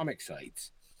the comic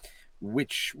sites,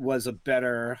 which was a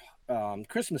better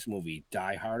Christmas movie,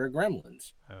 Die Hard or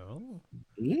Gremlins. Oh.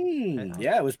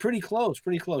 Yeah, it was pretty close,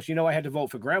 pretty close. You know, I had to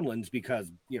vote for Gremlins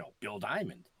because, Bill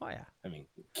Diamond. Oh, yeah. I mean,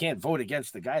 can't vote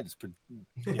against the guy that's,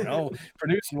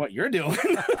 producing what you're doing.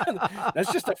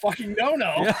 That's just a fucking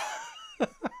no-no.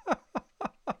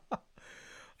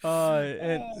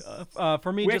 Yeah.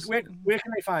 For me, where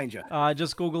can I find you?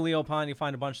 Just Google Leo Pond. You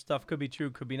find a bunch of stuff. Could be true,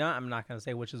 could be not. I'm not going to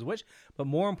say which is which. But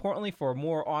more importantly, for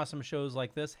more awesome shows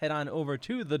like this, head on over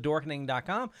to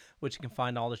thedorkening.com, which you can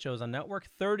find all the shows on network.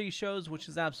 30 shows, which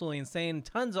is absolutely insane.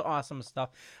 Tons of awesome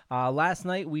stuff. Last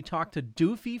night, we talked to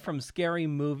Doofy from Scary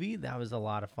Movie. That was a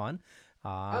lot of fun.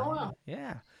 Wow.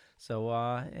 Yeah. So,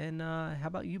 how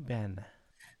about you, Ben?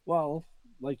 Well,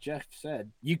 like Jeff said,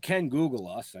 you can Google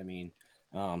us. I mean,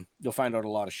 you'll find out a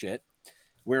lot of shit.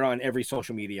 We're on every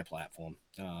social media platform.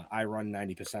 I run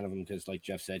 90% of them because, like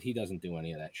Jeff said, he doesn't do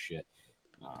any of that shit.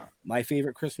 My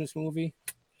favorite Christmas movie?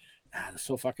 There's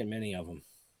so fucking many of them.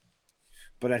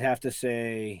 But I'd have to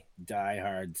say Die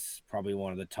Hard's probably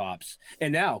one of the tops.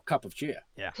 And now, Cup of Cheer.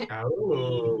 Yeah.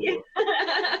 Oh.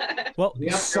 Well,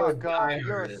 you sucker.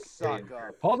 You're a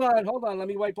sucker. Hold on. Let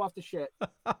me wipe off the shit.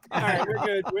 All right, we're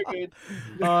good.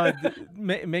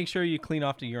 Make sure you clean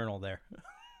off the urinal there.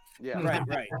 Yeah.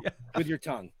 Right. With your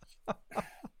tongue.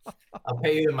 I'll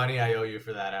pay you the money I owe you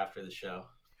for that after the show.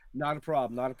 Not a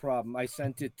problem. I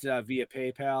sent it via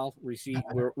PayPal receipt.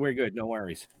 We're good. No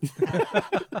worries.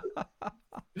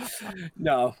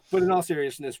 No, but in all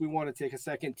seriousness, we want to take a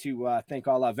second to thank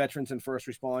all our veterans and first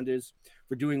responders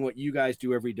for doing what you guys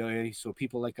do every day so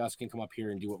people like us can come up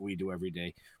here and do what we do every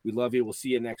day. We love you. We'll see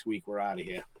you next week. We're out of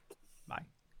here. Bye.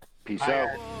 Peace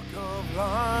out.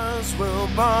 Lies will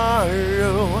buy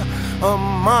you a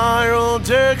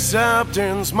mild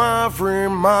acceptance. My free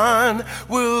mind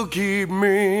will keep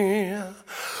me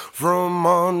from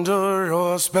under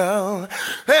your spell.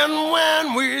 And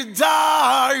when we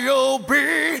die, you'll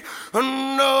be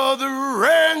another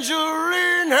angel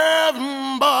in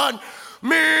heaven, but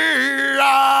me,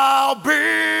 I'll be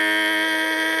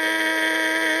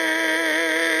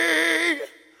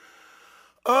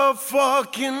a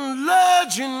fucking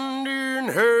legend in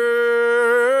her.